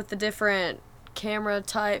said, with the different camera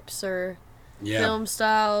types or film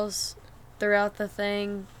styles throughout the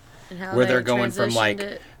thing, and how Where they they're going from transitioned like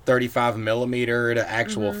it. 35 millimeter to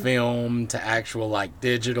actual film to actual like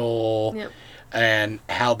digital. Yep. And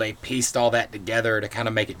how they pieced all that together to kind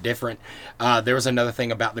of make it different. There was another thing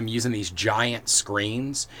about them using these giant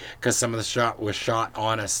screens, because some of the shot was shot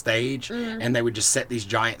on a stage, and they would just set these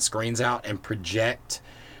giant screens out and project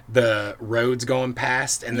the roads going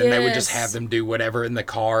past, and then they would just Yes. have them do whatever in the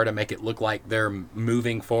car to make it look like they're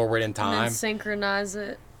moving forward in And time. then synchronize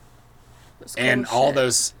it. It was cool And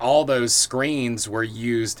shit. all those screens were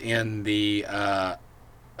used in the I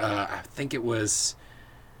think it was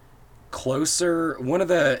Closer.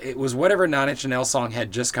 It was whatever 9 Inch Nails song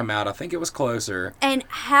had just come out. I think it was Closer. And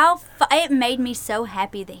it made me so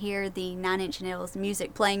happy to hear the 9 Inch Nails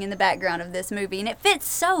music playing in the background of this movie, and it fits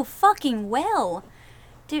so fucking well.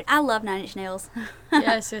 Dude, I love 9 Inch Nails.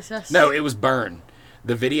 Yes. No, it was Burn.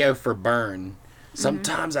 The video for Burn.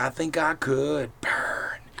 Sometimes I think I could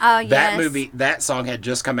burn. Oh, yes. That movie, that song had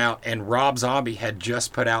just come out, and Rob Zombie had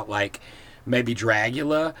just put out like maybe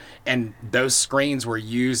Dragula, and those screens were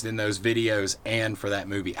used in those videos and for that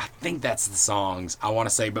movie. I think that's the songs I want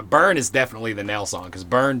to say, but Burn is definitely the Nail song, because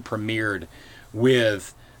Burn premiered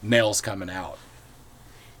with Nails coming out.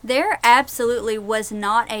 There absolutely was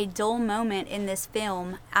not a dull moment in this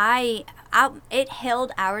film. It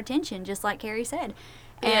held our attention, just like Carrie said.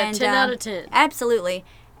 Yeah, 10 out of 10. Absolutely.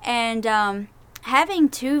 And having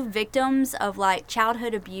two victims of like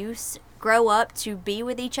childhood abuse grow up to be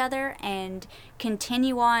with each other and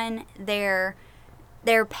continue on their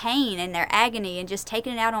pain and their agony and just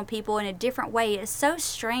taking it out on people in a different way. It's so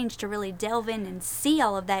strange to really delve in and see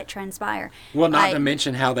all of that transpire. Well, not Like- to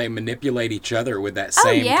mention how they manipulate each other with that Oh,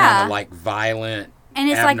 same yeah. kind of like violent. And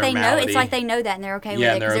it's like they know. abnormality. It's like they know that, and they're okay Yeah, with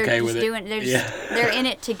it. and they're 'Cause okay just with it. doing. They're just, Yeah. they're in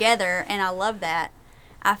it together, and I love that.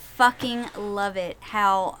 I fucking love it.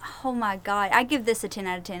 How? Oh my god! I give this a 10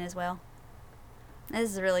 out of 10 as well.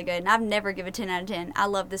 This is really good, and I've never given a 10 out of 10. I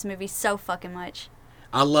love this movie so fucking much.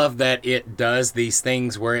 I love that it does these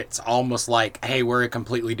things where it's almost like, hey, we're a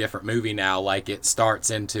completely different movie now. Like, it starts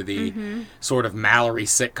into the sort of Mallory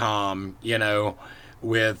sitcom,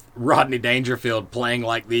 with Rodney Dangerfield playing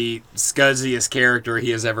like the scuzziest character he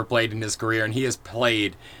has ever played in his career. And he has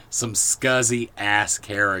played some scuzzy-ass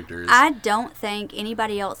characters. I don't think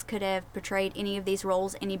anybody else could have portrayed any of these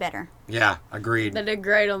roles any better. Yeah, agreed. They did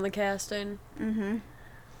great on the casting.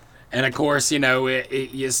 And of course,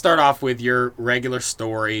 you start off with your regular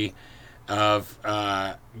story. of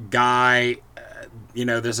guy.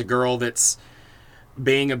 There's a girl that's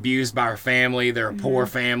being abused by her family. They're a poor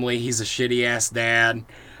family. He's a shitty ass dad.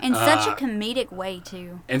 In such a comedic way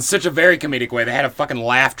too. In such a very comedic way. They had a fucking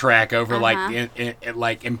laugh track over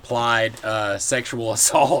like implied sexual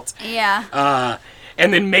assault. Yeah.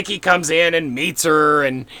 And then Mickey comes in and meets her,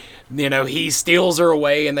 and he steals her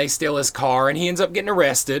away, and they steal his car, and he ends up getting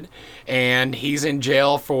arrested, and he's in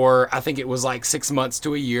jail for, I think it was like 6 months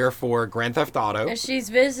to a year for Grand Theft Auto. And she's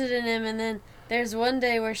visiting him, and then there's one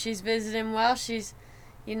day where she's visiting him while she's,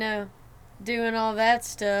 doing all that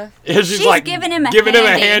stuff. And she's like giving him a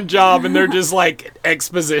hand job, and they're just like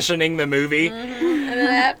expositioning the movie. And then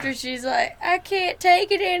after she's like, I can't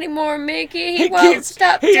take it anymore, Mickey. He won't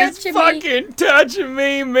stop He's touching me. fucking touching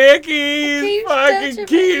me, Mickey. He fucking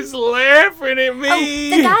keeps laughing at me.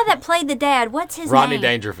 Oh, the guy that played the dad, what's his Rodney name?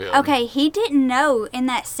 Dangerfield. Okay, he didn't know in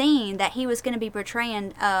that scene that he was going to be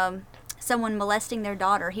portraying someone molesting their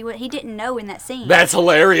daughter. He didn't know in that scene. That's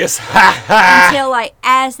hilarious. Until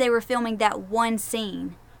as they were filming that one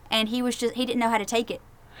scene, and he didn't know how to take it.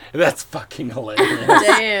 That's fucking hilarious.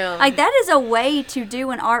 Damn. That is a way to do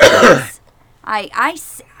an art piece.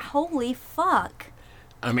 Holy fuck.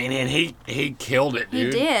 I mean, and he killed it,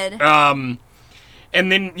 dude. He did. And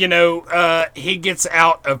then, he gets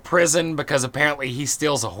out of prison because apparently he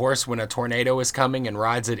steals a horse when a tornado is coming and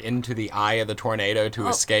rides it into the eye of the tornado to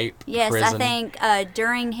escape Yes, prison. I think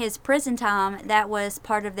during his prison time, that was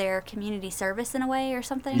part of their community service in a way or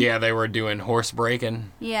something. Yeah, they were doing horse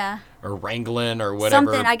breaking. Yeah. Or wrangling or whatever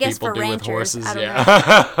Something, I guess, people for do ranchers. with horses.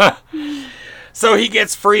 I don't know. So he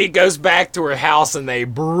gets free, goes back to her house, and they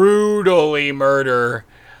brutally murder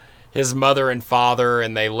his mother and father,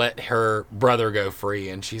 and they let her brother go free.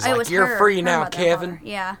 And she's like, "You're free now, Kevin."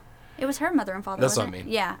 Yeah. It was her mother and father. That's what wasn't I mean.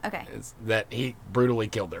 it? Yeah, okay. It's that he brutally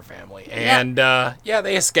killed their family. And,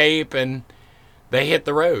 they escape, and they hit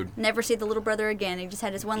the road. Never see the little brother again. He just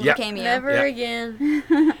had his one little cameo. Never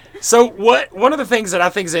again. So one of the things that I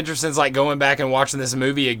think is interesting is like going back and watching this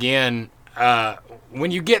movie again, when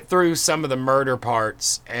you get through some of the murder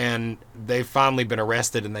parts and they've finally been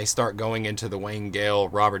arrested and they start going into the Wayne Gale,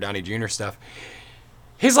 Robert Downey Jr. stuff,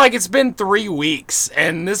 he's like, it's been 3 weeks,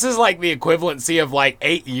 and this is like the equivalency of like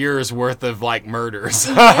 8 years worth of like murders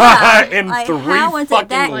Yeah, in like, 3 how was it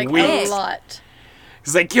that fucking quick? weeks. A lot.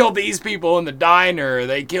 Because they kill these people in the diner,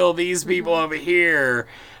 they kill these people over here.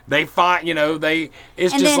 They fight, it's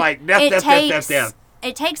And just then like death.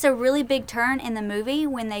 It takes a really big turn in the movie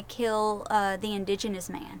when they kill the indigenous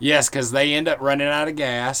man. Yes, because they end up running out of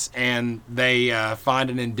gas, and they find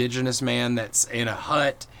an indigenous man that's in a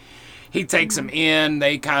hut. He takes them in.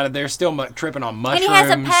 They're still tripping on mushrooms. And he has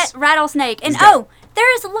a pet rattlesnake. And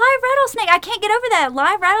there is a live rattlesnake. I can't get over that.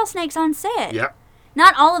 Live rattlesnakes on set. Yep.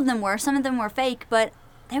 Not all of them were. Some of them were fake, but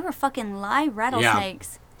they were fucking live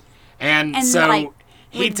rattlesnakes. And And, so like,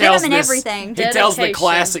 he with tells venom and this. everything. He tells the Dedication.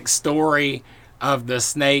 classic story of the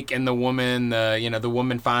snake and the woman. The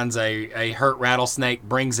woman finds a hurt rattlesnake,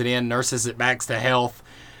 brings it in, nurses it back to health.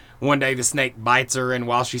 One day the snake bites her, and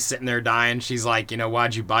while she's sitting there dying, she's like,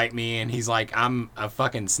 "Why'd you bite me?" And he's like, "I'm a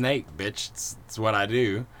fucking snake, bitch. It's what I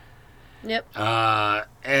do." Yep.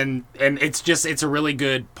 And it's a really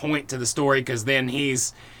good point to the story, because then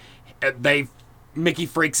Mickey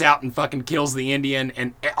freaks out and fucking kills the Indian,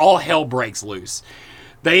 and all hell breaks loose.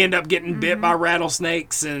 They end up getting bit by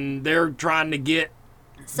rattlesnakes, and they're trying to get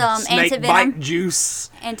Some snake antivenom. bite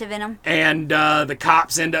juice. Antivenom. And the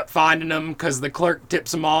cops end up finding them because the clerk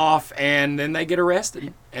tips them off, and then they get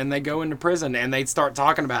arrested. And they go into prison, and they start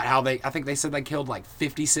talking about how I think they said they killed like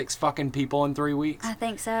 56 fucking people in 3 weeks. I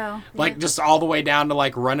think so. Like, just all the way down to,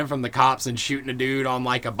 like, running from the cops and shooting a dude on,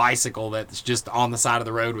 like, a bicycle that's just on the side of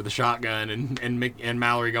the road with a shotgun. And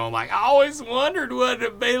Mallory going, like, I always wondered what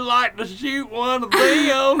it'd be like to shoot one of them.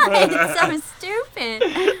 It's so stupid.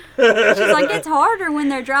 She's like, it's harder when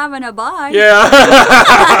they're driving a bike.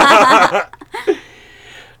 Yeah.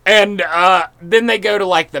 And then they go to,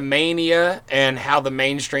 like, the mania and how the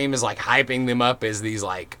mainstream is, like, hyping them up as these,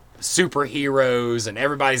 like, superheroes, and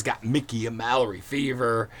everybody's got Mickey and Mallory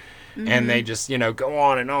fever. And they just, go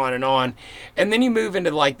on and on and on. And then you move into,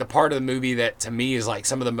 like, the part of the movie that, to me, is, like,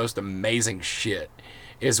 some of the most amazing shit,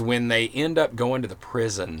 is when they end up going to the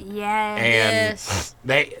prison. Yes.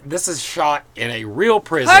 And this is shot in a real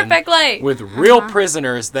prison. Perfectly. With real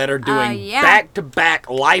prisoners that are doing yeah.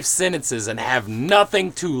 back-to-back life sentences and have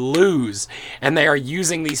nothing to lose. And they are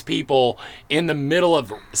using these people in the middle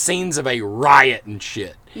of scenes of a riot and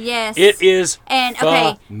shit. Yes. It is And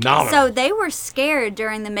okay, phenomenal. so they were scared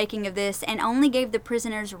during the making of this and only gave the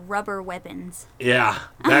prisoners rubber weapons. Yeah,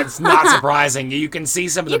 that's not surprising. You can see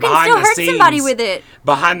some of the You can behind still the hurt scenes somebody with it.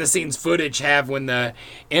 behind the scenes footage have when the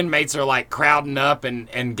inmates are like crowding up and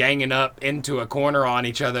ganging up into a corner on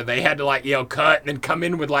each other. They had to like yell cut and then come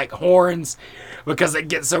in with like horns because they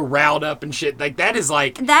get so riled up and shit. Like that is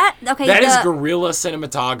like That okay. that is guerrilla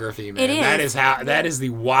cinematography, man. It is. That is the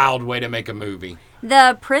wild way to make a movie.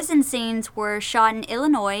 The prison scenes were shot in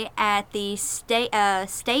Illinois at the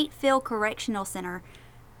Stateville Correctional Center.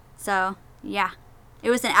 So, yeah.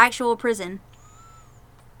 It was an actual prison.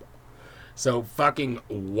 So fucking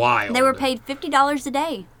wild. They were paid $50 a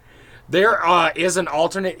day. There is an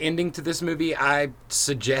alternate ending to this movie. I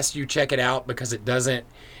suggest you check it out because it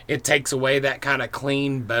takes away that kind of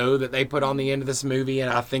clean bow that they put on the end of this movie,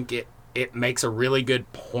 and I think it makes a really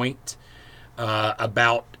good point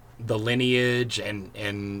about the lineage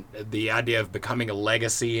and the idea of becoming a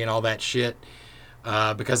legacy and all that shit.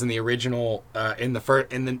 Because in the original, in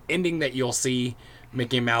the ending that you'll see,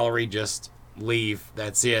 Mickey and Mallory just leave.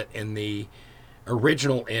 That's it. In the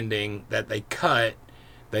original ending that they cut,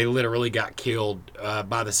 they literally got killed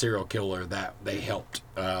by the serial killer that they helped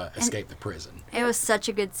escape the prison. It was such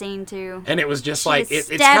a good scene, too. And it was just She like was it's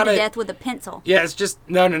stabbed kind to of death with a pencil. yeah. It's just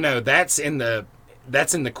no. That's in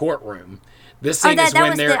the courtroom. This scene that is when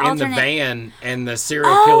was they're the in the alternate- van and the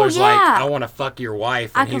serial Oh, killer's like, yeah. "I want to fuck your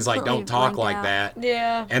wife," I and he's like, completely "Don't talk blanked like out. that."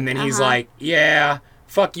 Yeah. And then he's Uh-huh. like, "Yeah,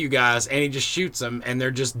 fuck you guys," and he just shoots them, and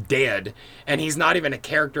they're just dead. And he's not even a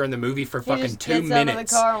character in the movie for He fucking just 2 gets minutes. out of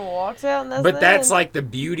the car and walks out, and that's But that's it. like the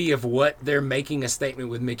beauty of what they're making a statement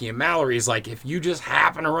with Mickey and Mallory is like, if you just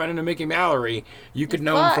happen to run into Mickey and Mallory, you could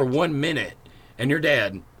know him for fucked. 1 minute and you're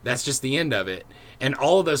dead. That's just the end of it. And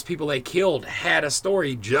all of those people they killed had a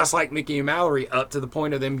story just like Mickey and Mallory up to the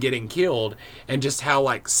point of them getting killed, and just how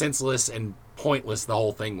like senseless and pointless the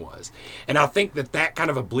whole thing was. And I think that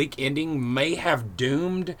kind of a bleak ending may have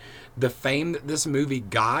doomed the fame that this movie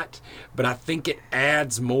got, but I think it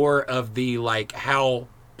adds more of the like how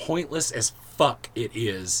pointless as fuck it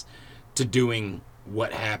is to doing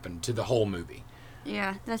what happened to the whole movie.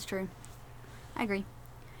 Yeah, that's true. I agree.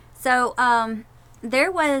 So,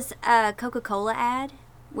 there was a Coca-Cola ad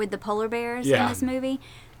with the polar bears in Yeah. this movie.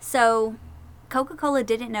 So, Coca-Cola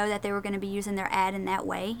didn't know that they were going to be using their ad in that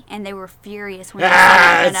way, and they were furious when they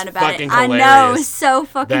found It's out about it. fucking I know, hilarious. it's so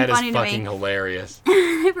fucking That is funny to fucking me. hilarious.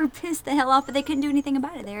 They were pissed the hell off, but they couldn't do anything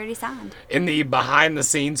about it. They already signed. In the behind the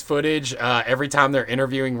scenes footage, every time they're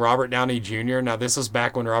interviewing Robert Downey Jr., now this was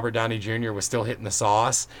back when Robert Downey Jr. was still hitting the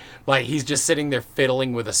sauce, like he's just sitting there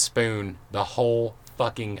fiddling with a spoon the whole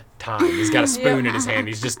fucking time. He's got a spoon in his hand.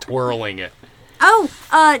 He's just twirling it. Oh,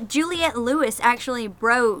 Juliette Lewis actually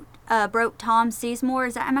broke Tom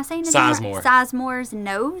Sizemore. Am I saying his name Sizemore. right? Sizemore's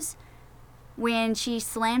nose when she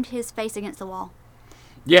slammed his face against the wall.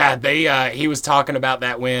 Yeah, he was talking about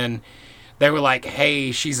that when they were like,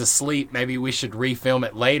 "Hey, she's asleep. Maybe we should refilm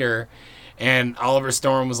it later." And Oliver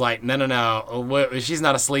Stone was like, no, she's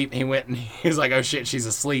not asleep. He went and he was like, oh shit, she's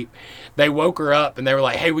asleep. They woke her up and they were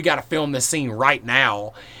like, hey, we got to film this scene right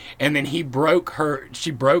now. And then she broke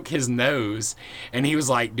his nose. And he was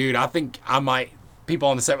like, dude, I think people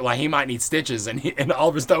on the set were like, he might need stitches. And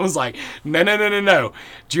Oliver Stone was like, no.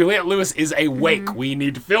 Juliette Lewis is awake. Mm-hmm. We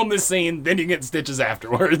need to film this scene. Then you get stitches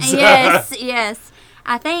afterwards. Yes.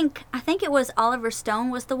 I think it was Oliver Stone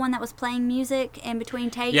was the one that was playing music in between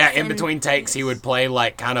takes. Yeah, in between takes he would play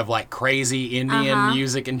like kind of like crazy Indian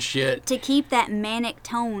music and shit. To keep that manic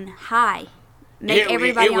tone high. Make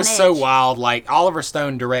everybody it was on edge. so wild. Like Oliver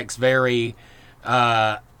Stone directs very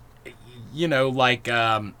like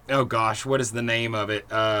oh gosh, what is the name of it?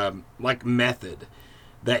 Like method.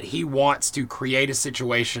 That he wants to create a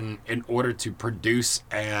situation in order to produce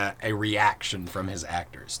a reaction from his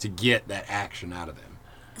actors, to get that action out of them.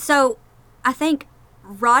 So, I think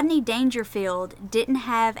Rodney Dangerfield didn't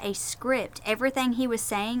have a script. Everything he was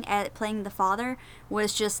saying at playing the father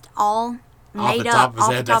was just all made up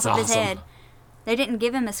off the top of his head. They didn't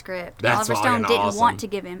give him a script. That's Oliver Stone didn't awesome. want to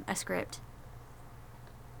give him a script.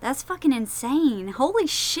 That's fucking insane. Holy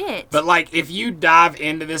shit. But, like, if you dive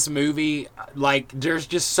into this movie, like, there's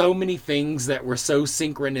just so many things that were so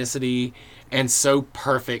synchronicity and so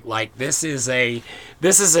perfect. Like, this is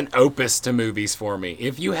an opus to movies for me.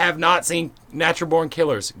 If you have not seen Natural Born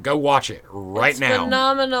Killers, go watch it right now.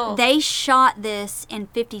 Phenomenal. They shot this in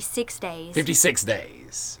 56 days. 56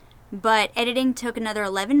 days. But editing took another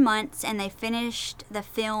 11 months, and they finished the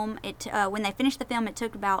film. When they finished the film, it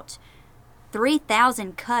took about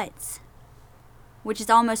 3,000 cuts. which is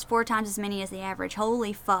almost 4 times as many as the average.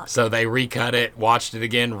 Holy fuck. So they recut it, watched it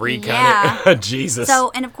again, recut Yeah. it. Jesus.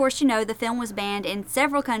 So, and of course, the film was banned in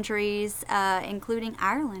several countries, including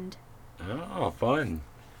Ireland. Oh, fun.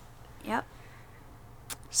 Yep.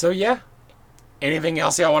 So, yeah. Anything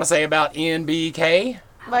else y'all want to say about NBK?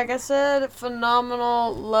 Like I said,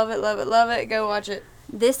 phenomenal. Love it, love it, love it. Go watch it.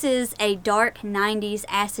 This is a dark 90s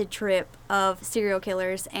acid trip of serial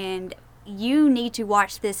killers, and you need to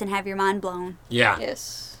watch this and have your mind blown. Yeah.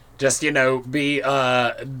 Yes. Just, don't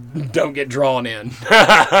get drawn in.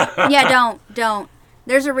 Yeah, don't.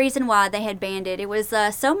 There's a reason why they had banned it. It was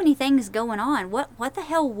so many things going on. What the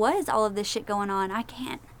hell was all of this shit going on? I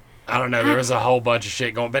can't. I don't know. There was a whole bunch of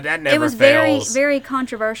shit going, but that never It was fails. very, very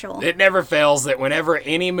controversial. It never fails that whenever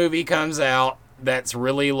any movie comes out that's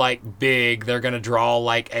really, big, they're going to draw,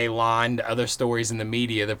 a line to other stories in the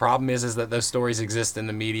media. The problem is that those stories exist in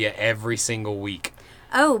the media every single week.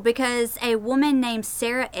 Oh, because a woman named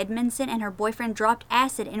Sarah Edmondson and her boyfriend dropped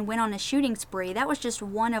acid and went on a shooting spree. That was just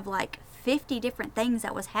one of, 50 different things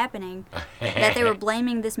that was happening that they were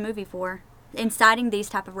blaming this movie for, inciting these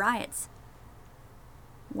type of riots.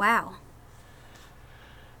 Wow.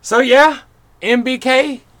 So, yeah,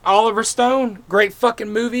 MBK, Oliver Stone, great fucking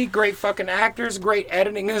movie, great fucking actors, great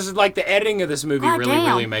editing. This is the editing of this movie God really, damn.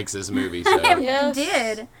 really makes this movie. So. Yes.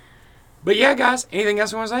 Did. But yeah, guys, anything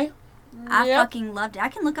else you want to say? I Yep. fucking loved it. I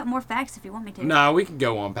can look up more facts if you want me to. No, we can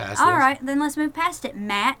go on past All this. right, then let's move past it,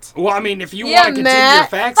 Matt. Well, I mean, if you Yeah, want to continue Matt. your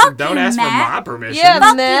facts, Fuck don't you, ask Matt. for my permission. Yeah,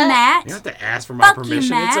 Fuck Matt. you, Matt. You don't have to ask for my Fuck you,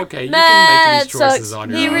 permission. It's Matt. okay. You Matt can make these choices sucks. on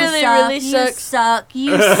your He own. really, suck, really you sucks. suck.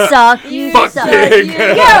 You suck. You Fuck suck. pig.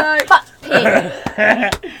 Yeah, fuck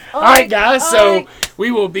pig. All right, guys. So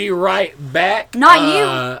we will be right back.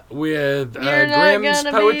 Not with You're not Grimm's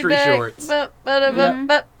gonna poetry be back. shorts.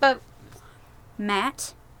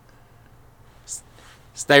 Matt,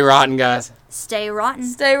 Stay rotten, guys. stay rotten.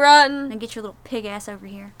 Stay rotten. And get your little pig ass over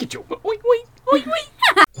here. Get your wait, wait, wait, wait.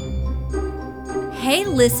 Hey,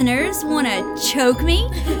 listeners, wanna choke me?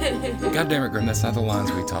 God damn it, Grim. That's not the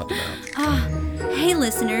lines we talked about. Hey,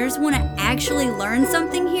 listeners, wanna actually learn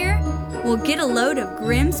something here? Well, get a load of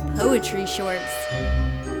Grimm's poetry shorts.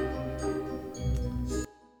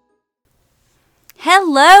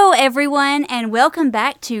 Hello, everyone, and welcome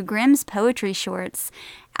back to Grimm's Poetry Shorts.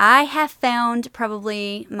 I have found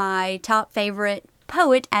probably my top favorite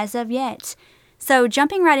poet as of yet. So,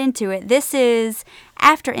 jumping right into it, this is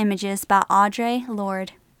After Images by Audre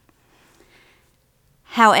Lorde.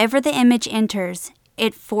 However the image enters,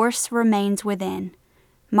 its force remains within.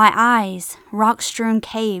 My eyes, rock-strewn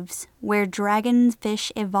caves where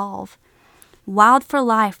dragonfish evolve. Wild for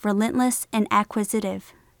life, relentless and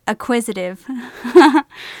acquisitive.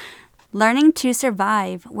 Learning to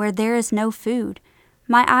survive where there is no food.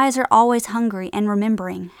 My eyes are always hungry and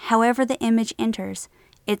remembering. However the image enters,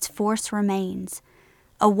 its force remains.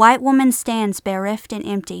 A white woman stands bereft and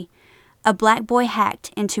empty. A black boy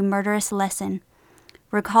hacked into murderous lesson.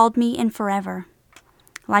 Recalled me in forever.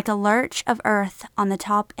 Like a lurch of earth on the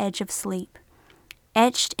top edge of sleep.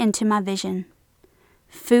 Etched into my vision.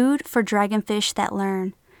 Food for dragonfish that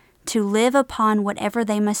learn. To live upon whatever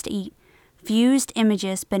they must eat, fused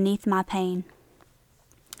images beneath my pain.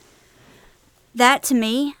 That to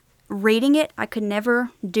me, reading it, I could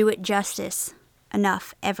never do it justice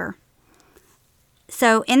enough, ever.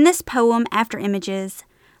 So in this poem, After Images,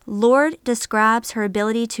 Lorde describes her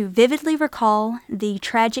ability to vividly recall the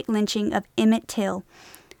tragic lynching of Emmett Till,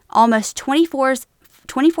 almost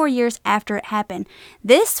 24 years after it happened.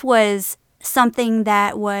 This was something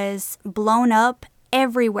that was blown up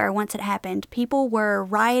everywhere once it happened. People were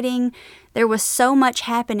rioting. There was so much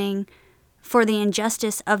happening for the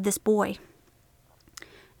injustice of this boy.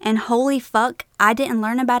 And holy fuck, I didn't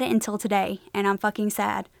learn about it until today, and I'm fucking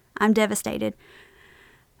sad. I'm devastated.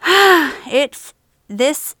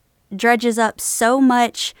 This dredges up so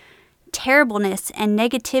much terribleness and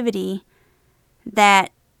negativity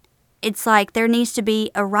that it's like there needs to be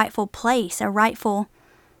a rightful place,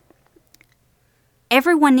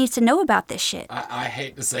 everyone needs to know about this shit. I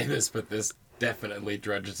hate to say this, but this definitely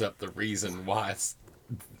dredges up the reason why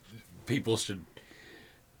people should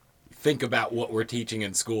think about what we're teaching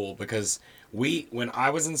in school, because when I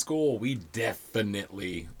was in school, we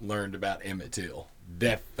definitely learned about Emmett Till.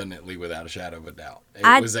 Definitely, without a shadow of a doubt.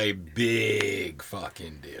 It was a big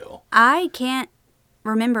fucking deal. I can't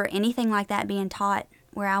remember anything like that being taught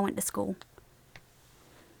where I went to school.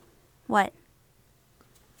 What?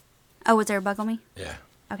 Oh, was there a bug on me? Yeah.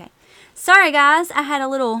 Okay. Sorry, guys. I had a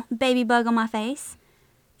little baby bug on my face.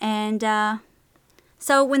 And,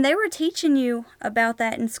 so when they were teaching you about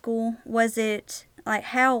that in school, was it,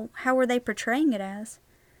 how were they portraying it as?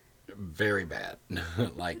 very bad.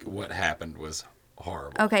 Like, what happened was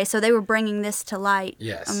horrible. Okay, so they were bringing this to light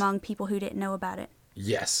Yes. among people who didn't know about it.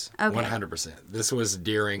 Yes, Okay. 100%. This was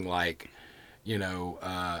during, like,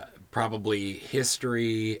 probably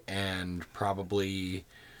history and probably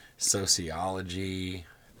sociology,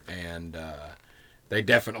 and they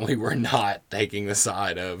definitely were not taking the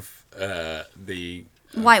side of the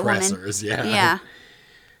White woman. oppressors. Yeah. Yeah.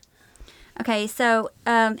 Okay, so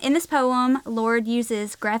in this poem, Lord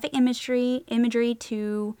uses graphic imagery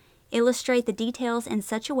to illustrate the details in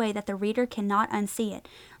such a way that the reader cannot unsee it.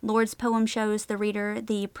 Lord's poem shows the reader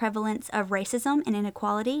the prevalence of racism and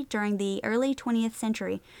inequality during the early 20th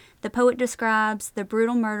century. The poet describes the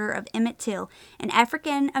brutal murder of Emmett Till, an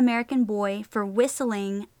African-American boy, for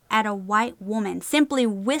whistling at a white woman, simply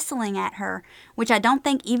whistling at her, which I don't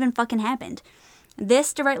think even fucking happened.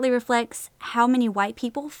 This directly reflects how white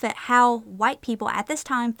people at this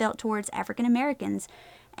time felt towards African Americans,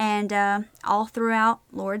 and all throughout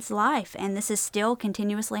Lord's life, and this is still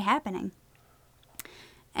continuously happening.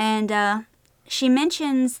 And she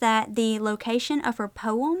mentions that the location of her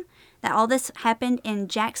poem, that all this happened in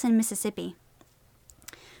Jackson, Mississippi.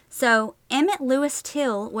 So Emmett Lewis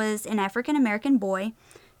Till was an African American boy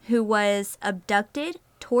who was abducted,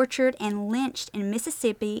 tortured, and lynched in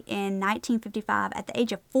Mississippi in 1955 at the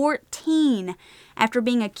age of 14 after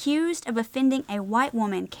being accused of offending a white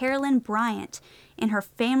woman, Carolyn Bryant, in her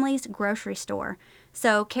family's grocery store.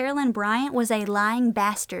 So Carolyn Bryant was a lying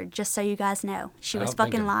bastard, just so you guys know. She was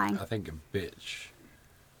fucking lying. I think a bitch.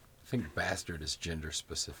 I think bastard is gender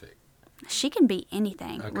specific. She can be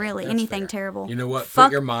anything, Okay, really. that's Anything fair. terrible. You know what? Fuck.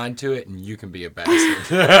 Put your mind to it and you can be a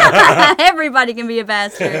bastard. Everybody can be a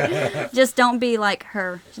bastard. Just don't be like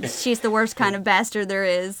her. She's the worst kind of bastard there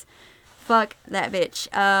is. Fuck that bitch.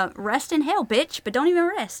 Rest in hell, bitch, but don't even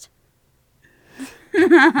rest.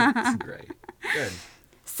 That's great. Good.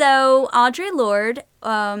 So, Audre Lorde,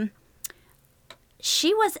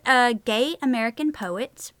 she was a gay American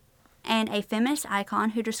poet and a feminist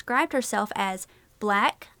icon who described herself as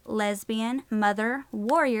black, lesbian, mother,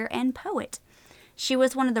 warrior, and poet. She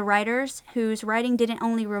was one of the writers whose writing didn't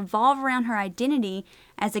only revolve around her identity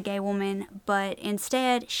as a gay woman, but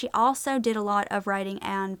instead she also did a lot of writing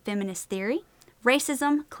on feminist theory,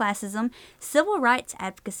 racism, classism, civil rights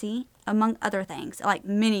advocacy, among other things, like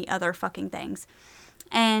many other fucking things.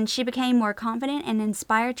 And she became more confident and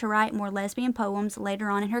inspired to write more lesbian poems later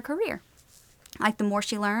on in her career. Like, the more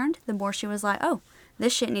she learned, the more she was like, oh,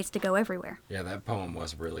 this shit needs to go everywhere. Yeah, that poem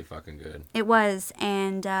was really fucking good. It was,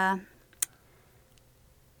 and I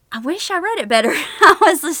wish I read it better. I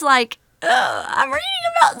was just like, oh, I'm reading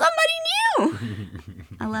about somebody new.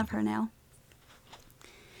 I love her now.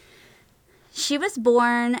 She was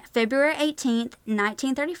born February 18th,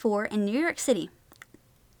 1934 in New York City.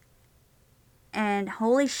 And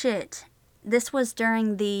holy shit, this was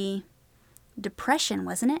during the Depression,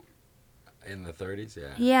 wasn't it? In the 30s,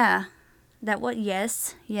 yeah. Yeah.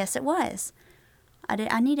 Yes, it was.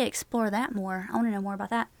 I need to explore that more. I want to know more about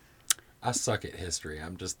that. I suck at history.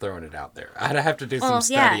 I'm just throwing it out there. I'd have to do some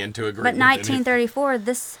studying to agree But with 1934,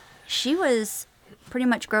 she was pretty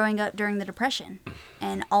much growing up during the Depression,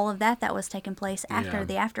 and all of that was taking place after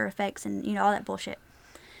the after effects and all that bullshit.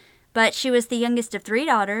 But she was the youngest of 3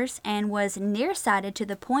 daughters and was nearsighted to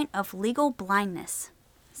the point of legal blindness.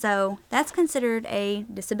 So that's considered a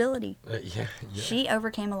disability. Yeah. She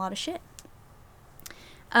overcame a lot of shit.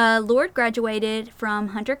 Lorde graduated from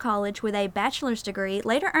Hunter College with a bachelor's degree,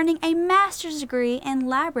 later earning a master's degree in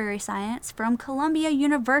library science from Columbia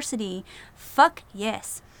University. Fuck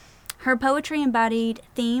yes. Her poetry embodied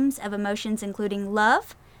themes of emotions including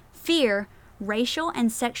love, fear, racial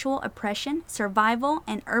and sexual oppression, survival,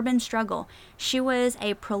 and urban struggle. She was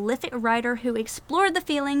a prolific writer who explored the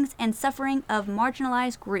feelings and suffering of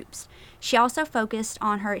marginalized groups. She also focused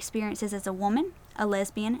on her experiences as a woman, a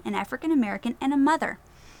lesbian, an African American, and a mother.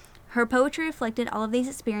 Her poetry reflected all of these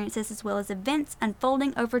experiences as well as events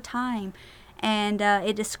unfolding over time, and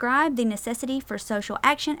it described the necessity for social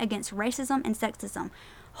action against racism and sexism.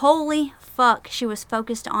 Holy fuck, she was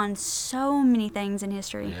focused on so many things in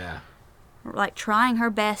history. Yeah. Like, trying her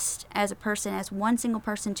best as a person, as one single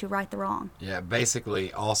person, to right the wrong. Yeah,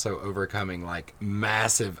 basically also overcoming, like,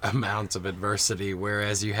 massive amounts of adversity,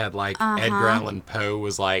 whereas you had, like, Edgar Allan Poe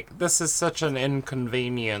was like, this is such an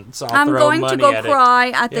inconvenience, I'm throw going money to go at cry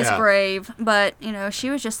at this Yeah. grave. But, she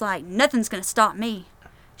was just like, nothing's going to stop me.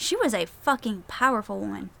 She was a fucking powerful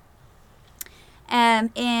woman. In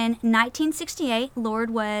 1968, Lorde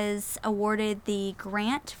was awarded the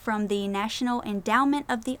grant from the National Endowment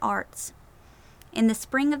of the Arts. In the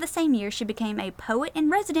spring of the same year, she became a poet in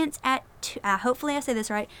residence at, hopefully I say this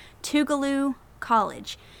right, Tougaloo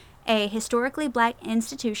College. a historically black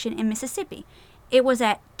institution in Mississippi. It was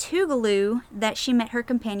at Tougaloo that she met her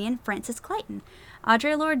companion, Frances Clayton.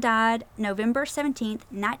 Audre Lorde died November 17th,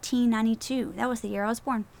 1992. That was the year I was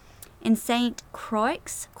born. In St. Croix,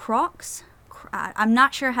 I'm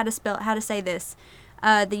not sure how to say this,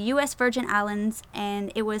 the U.S. Virgin Islands,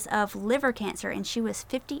 and it was of liver cancer, and she was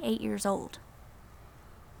 58 years old.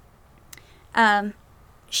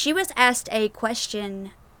 She was asked a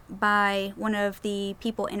question by one of the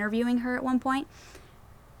people interviewing her at one point,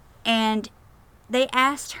 and they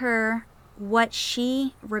asked her what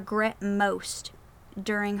she regret most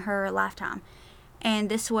during her lifetime. And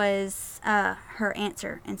this was her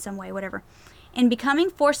answer in some way, whatever. In becoming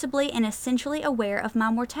forcibly and essentially aware of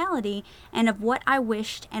my mortality and of what I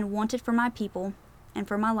wished and wanted for my people and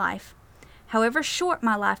for my life. However short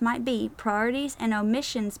my life might be, priorities and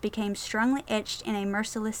omissions became strongly etched in a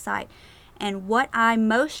merciless sight, and what I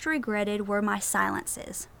most regretted were my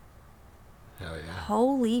silences. Hell yeah.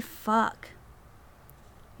 Holy fuck.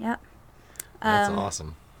 Yep. That's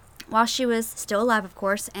awesome. While she was still alive, of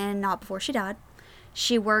course, and not before she died,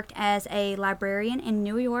 she worked as a librarian in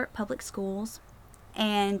New York public schools,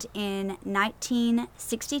 and in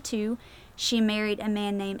 1962, she married a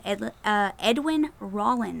man named Edwin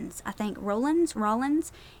Rollins. I think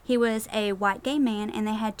Rollins. He was a white gay man, and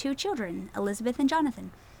they had 2 children, Elizabeth and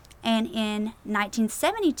Jonathan. And in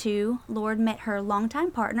 1972, Lorde met her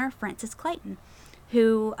longtime partner, Frances Clayton,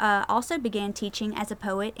 who also began teaching as a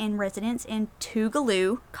poet in residence in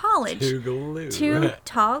Tougaloo College.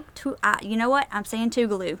 Tougaloo. You know what? I'm saying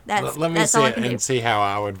Tougaloo. Let me that's see all I it can and do. see how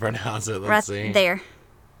I would pronounce it. Let's see. Right there.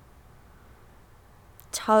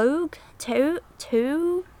 Tougaloo?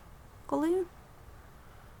 Tougaloo?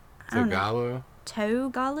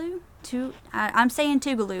 I'm saying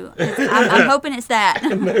Tougaloo. I'm hoping it's that.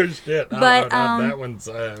 No shit. But, that one's...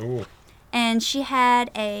 ooh. And she had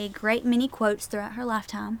a great many quotes throughout her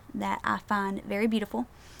lifetime that I find very beautiful.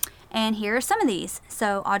 And here are some of these.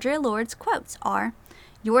 So Audre Lorde's quotes are,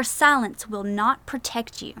 "Your silence will not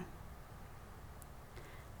protect you.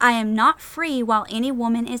 I am not free while any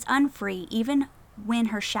woman is unfree, even when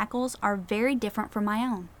her shackles are very different from my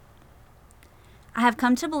own. I have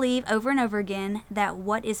come to believe over and over again that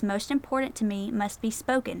what is most important to me must be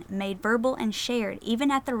spoken, made verbal, and shared,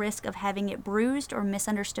 even at the risk of having it bruised or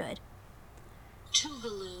misunderstood."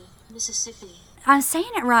 Tougaloo, Mississippi. I'm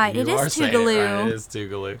saying it right. You It are is saying Tougaloo. it right. It is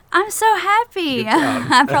Tougaloo. I'm so happy. Good job.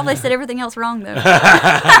 I probably said everything else wrong, though.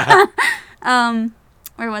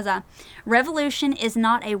 Where was I? Revolution is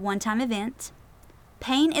not a one-time event.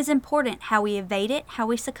 Pain is important. How we evade it, how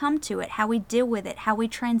we succumb to it, how we deal with it, how we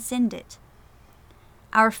transcend it.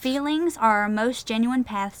 Our feelings are our most genuine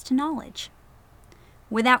paths to knowledge.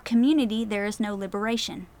 Without community, there is no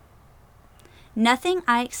liberation. Nothing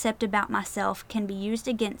I accept about myself can be used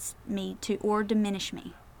against me or diminish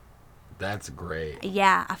me. That's great.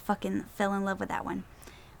 Yeah, I fucking fell in love with that one.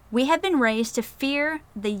 We have been raised to fear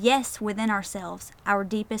the yes within ourselves, our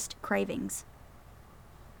deepest cravings.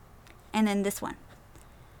 And then this one.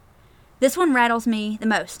 This one rattles me the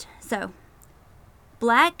most. So,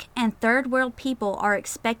 Black and third world people are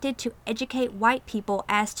expected to educate white people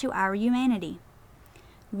as to our humanity.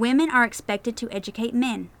 Women are expected to educate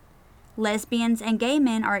men. Lesbians and gay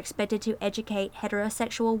men are expected to educate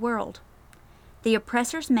heterosexual world. The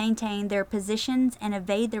oppressors maintain their positions and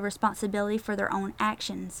evade their responsibility for their own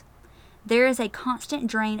actions. There is a constant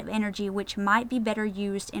drain of energy which might be better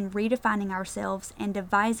used in redefining ourselves and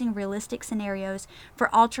devising realistic scenarios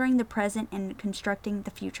for altering the present and constructing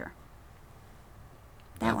the future.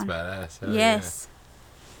 That's badass. Hell Yes.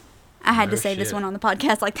 I had No to say this shit. one on the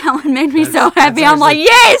podcast. Like, that one made me so That's happy. I'm like, actually-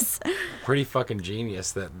 yes! yeah. Pretty fucking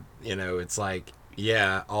genius that, it's like,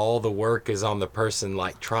 yeah, all the work is on the person,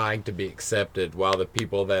 like, trying to be accepted, while the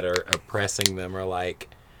people that are oppressing them are like,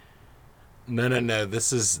 no,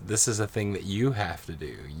 this is a thing that you have to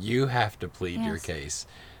do. You have to plead your Yes. case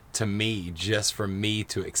to me, just for me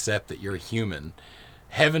to accept that you're human.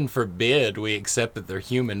 Heaven forbid we accept that they're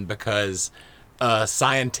human, because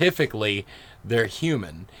scientifically they're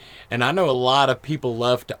human. And I know a lot of people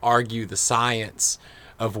love to argue the science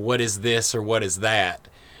of what is this or what is that.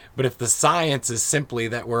 But if the science is simply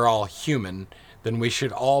that we're all human, then we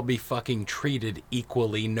should all be fucking treated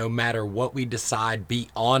equally, no matter what we decide,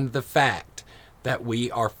 beyond the fact that we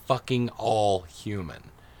are fucking all human.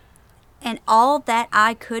 And all that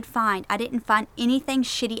I could find, I didn't find anything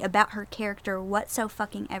shitty about her character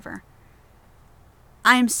whatsoever.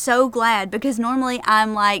 I am so glad, because normally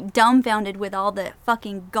I'm like dumbfounded with all the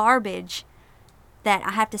fucking garbage that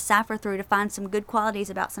I have to cipher through to find some good qualities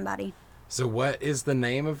about somebody. So what is the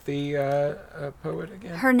name of the poet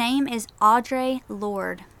again? Her name is Audre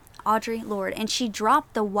Lorde. Audrey Lorde. And she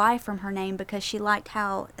dropped the Y from her name because she liked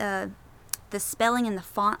how the spelling and the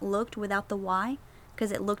font looked without the Y,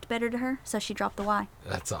 because it looked better to her, so she dropped the Y.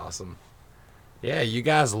 That's awesome. Yeah, you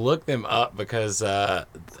guys look them up because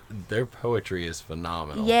their poetry is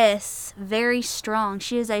phenomenal. Yes, very strong.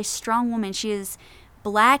 She is a strong woman. She is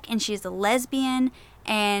black and she is a lesbian,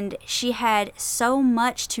 and she had so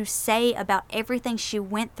much to say about everything she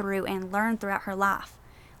went through and learned throughout her life.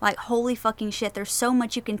 Like, holy fucking shit, there's so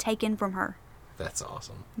much you can take in from her. That's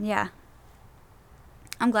awesome. Yeah.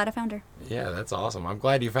 I'm glad I found her. Yeah, that's awesome. I'm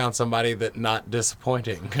glad you found somebody that not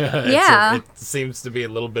disappointing. Yeah. It seems to be a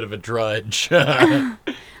little bit of a drudge.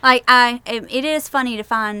 Like, it is funny to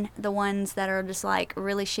find the ones that are just, like,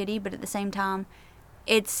 really shitty, but at the same time,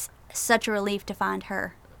 it's such a relief to find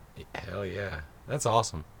her. Hell yeah. That's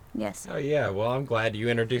awesome. Yes. Oh yeah, well I'm glad you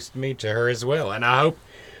introduced me to her as well, and I hope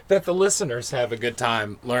that the listeners have a good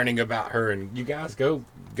time learning about her, and you guys go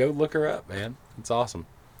look her up, man. It's awesome.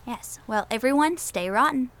 Yes. Well, everyone, stay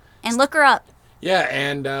rotten. And look her up. Yeah,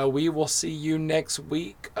 and we will see you next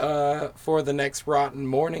week for the next ROTN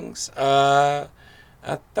Mournings. I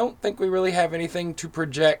don't think we really have anything to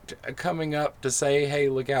project coming up to say, hey,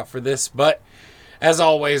 look out for this. But as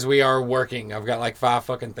always, we are working. I've got like 5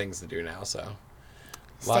 fucking things to do now, so.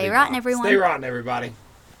 Stay rotten, everyone. Stay rotten, everybody.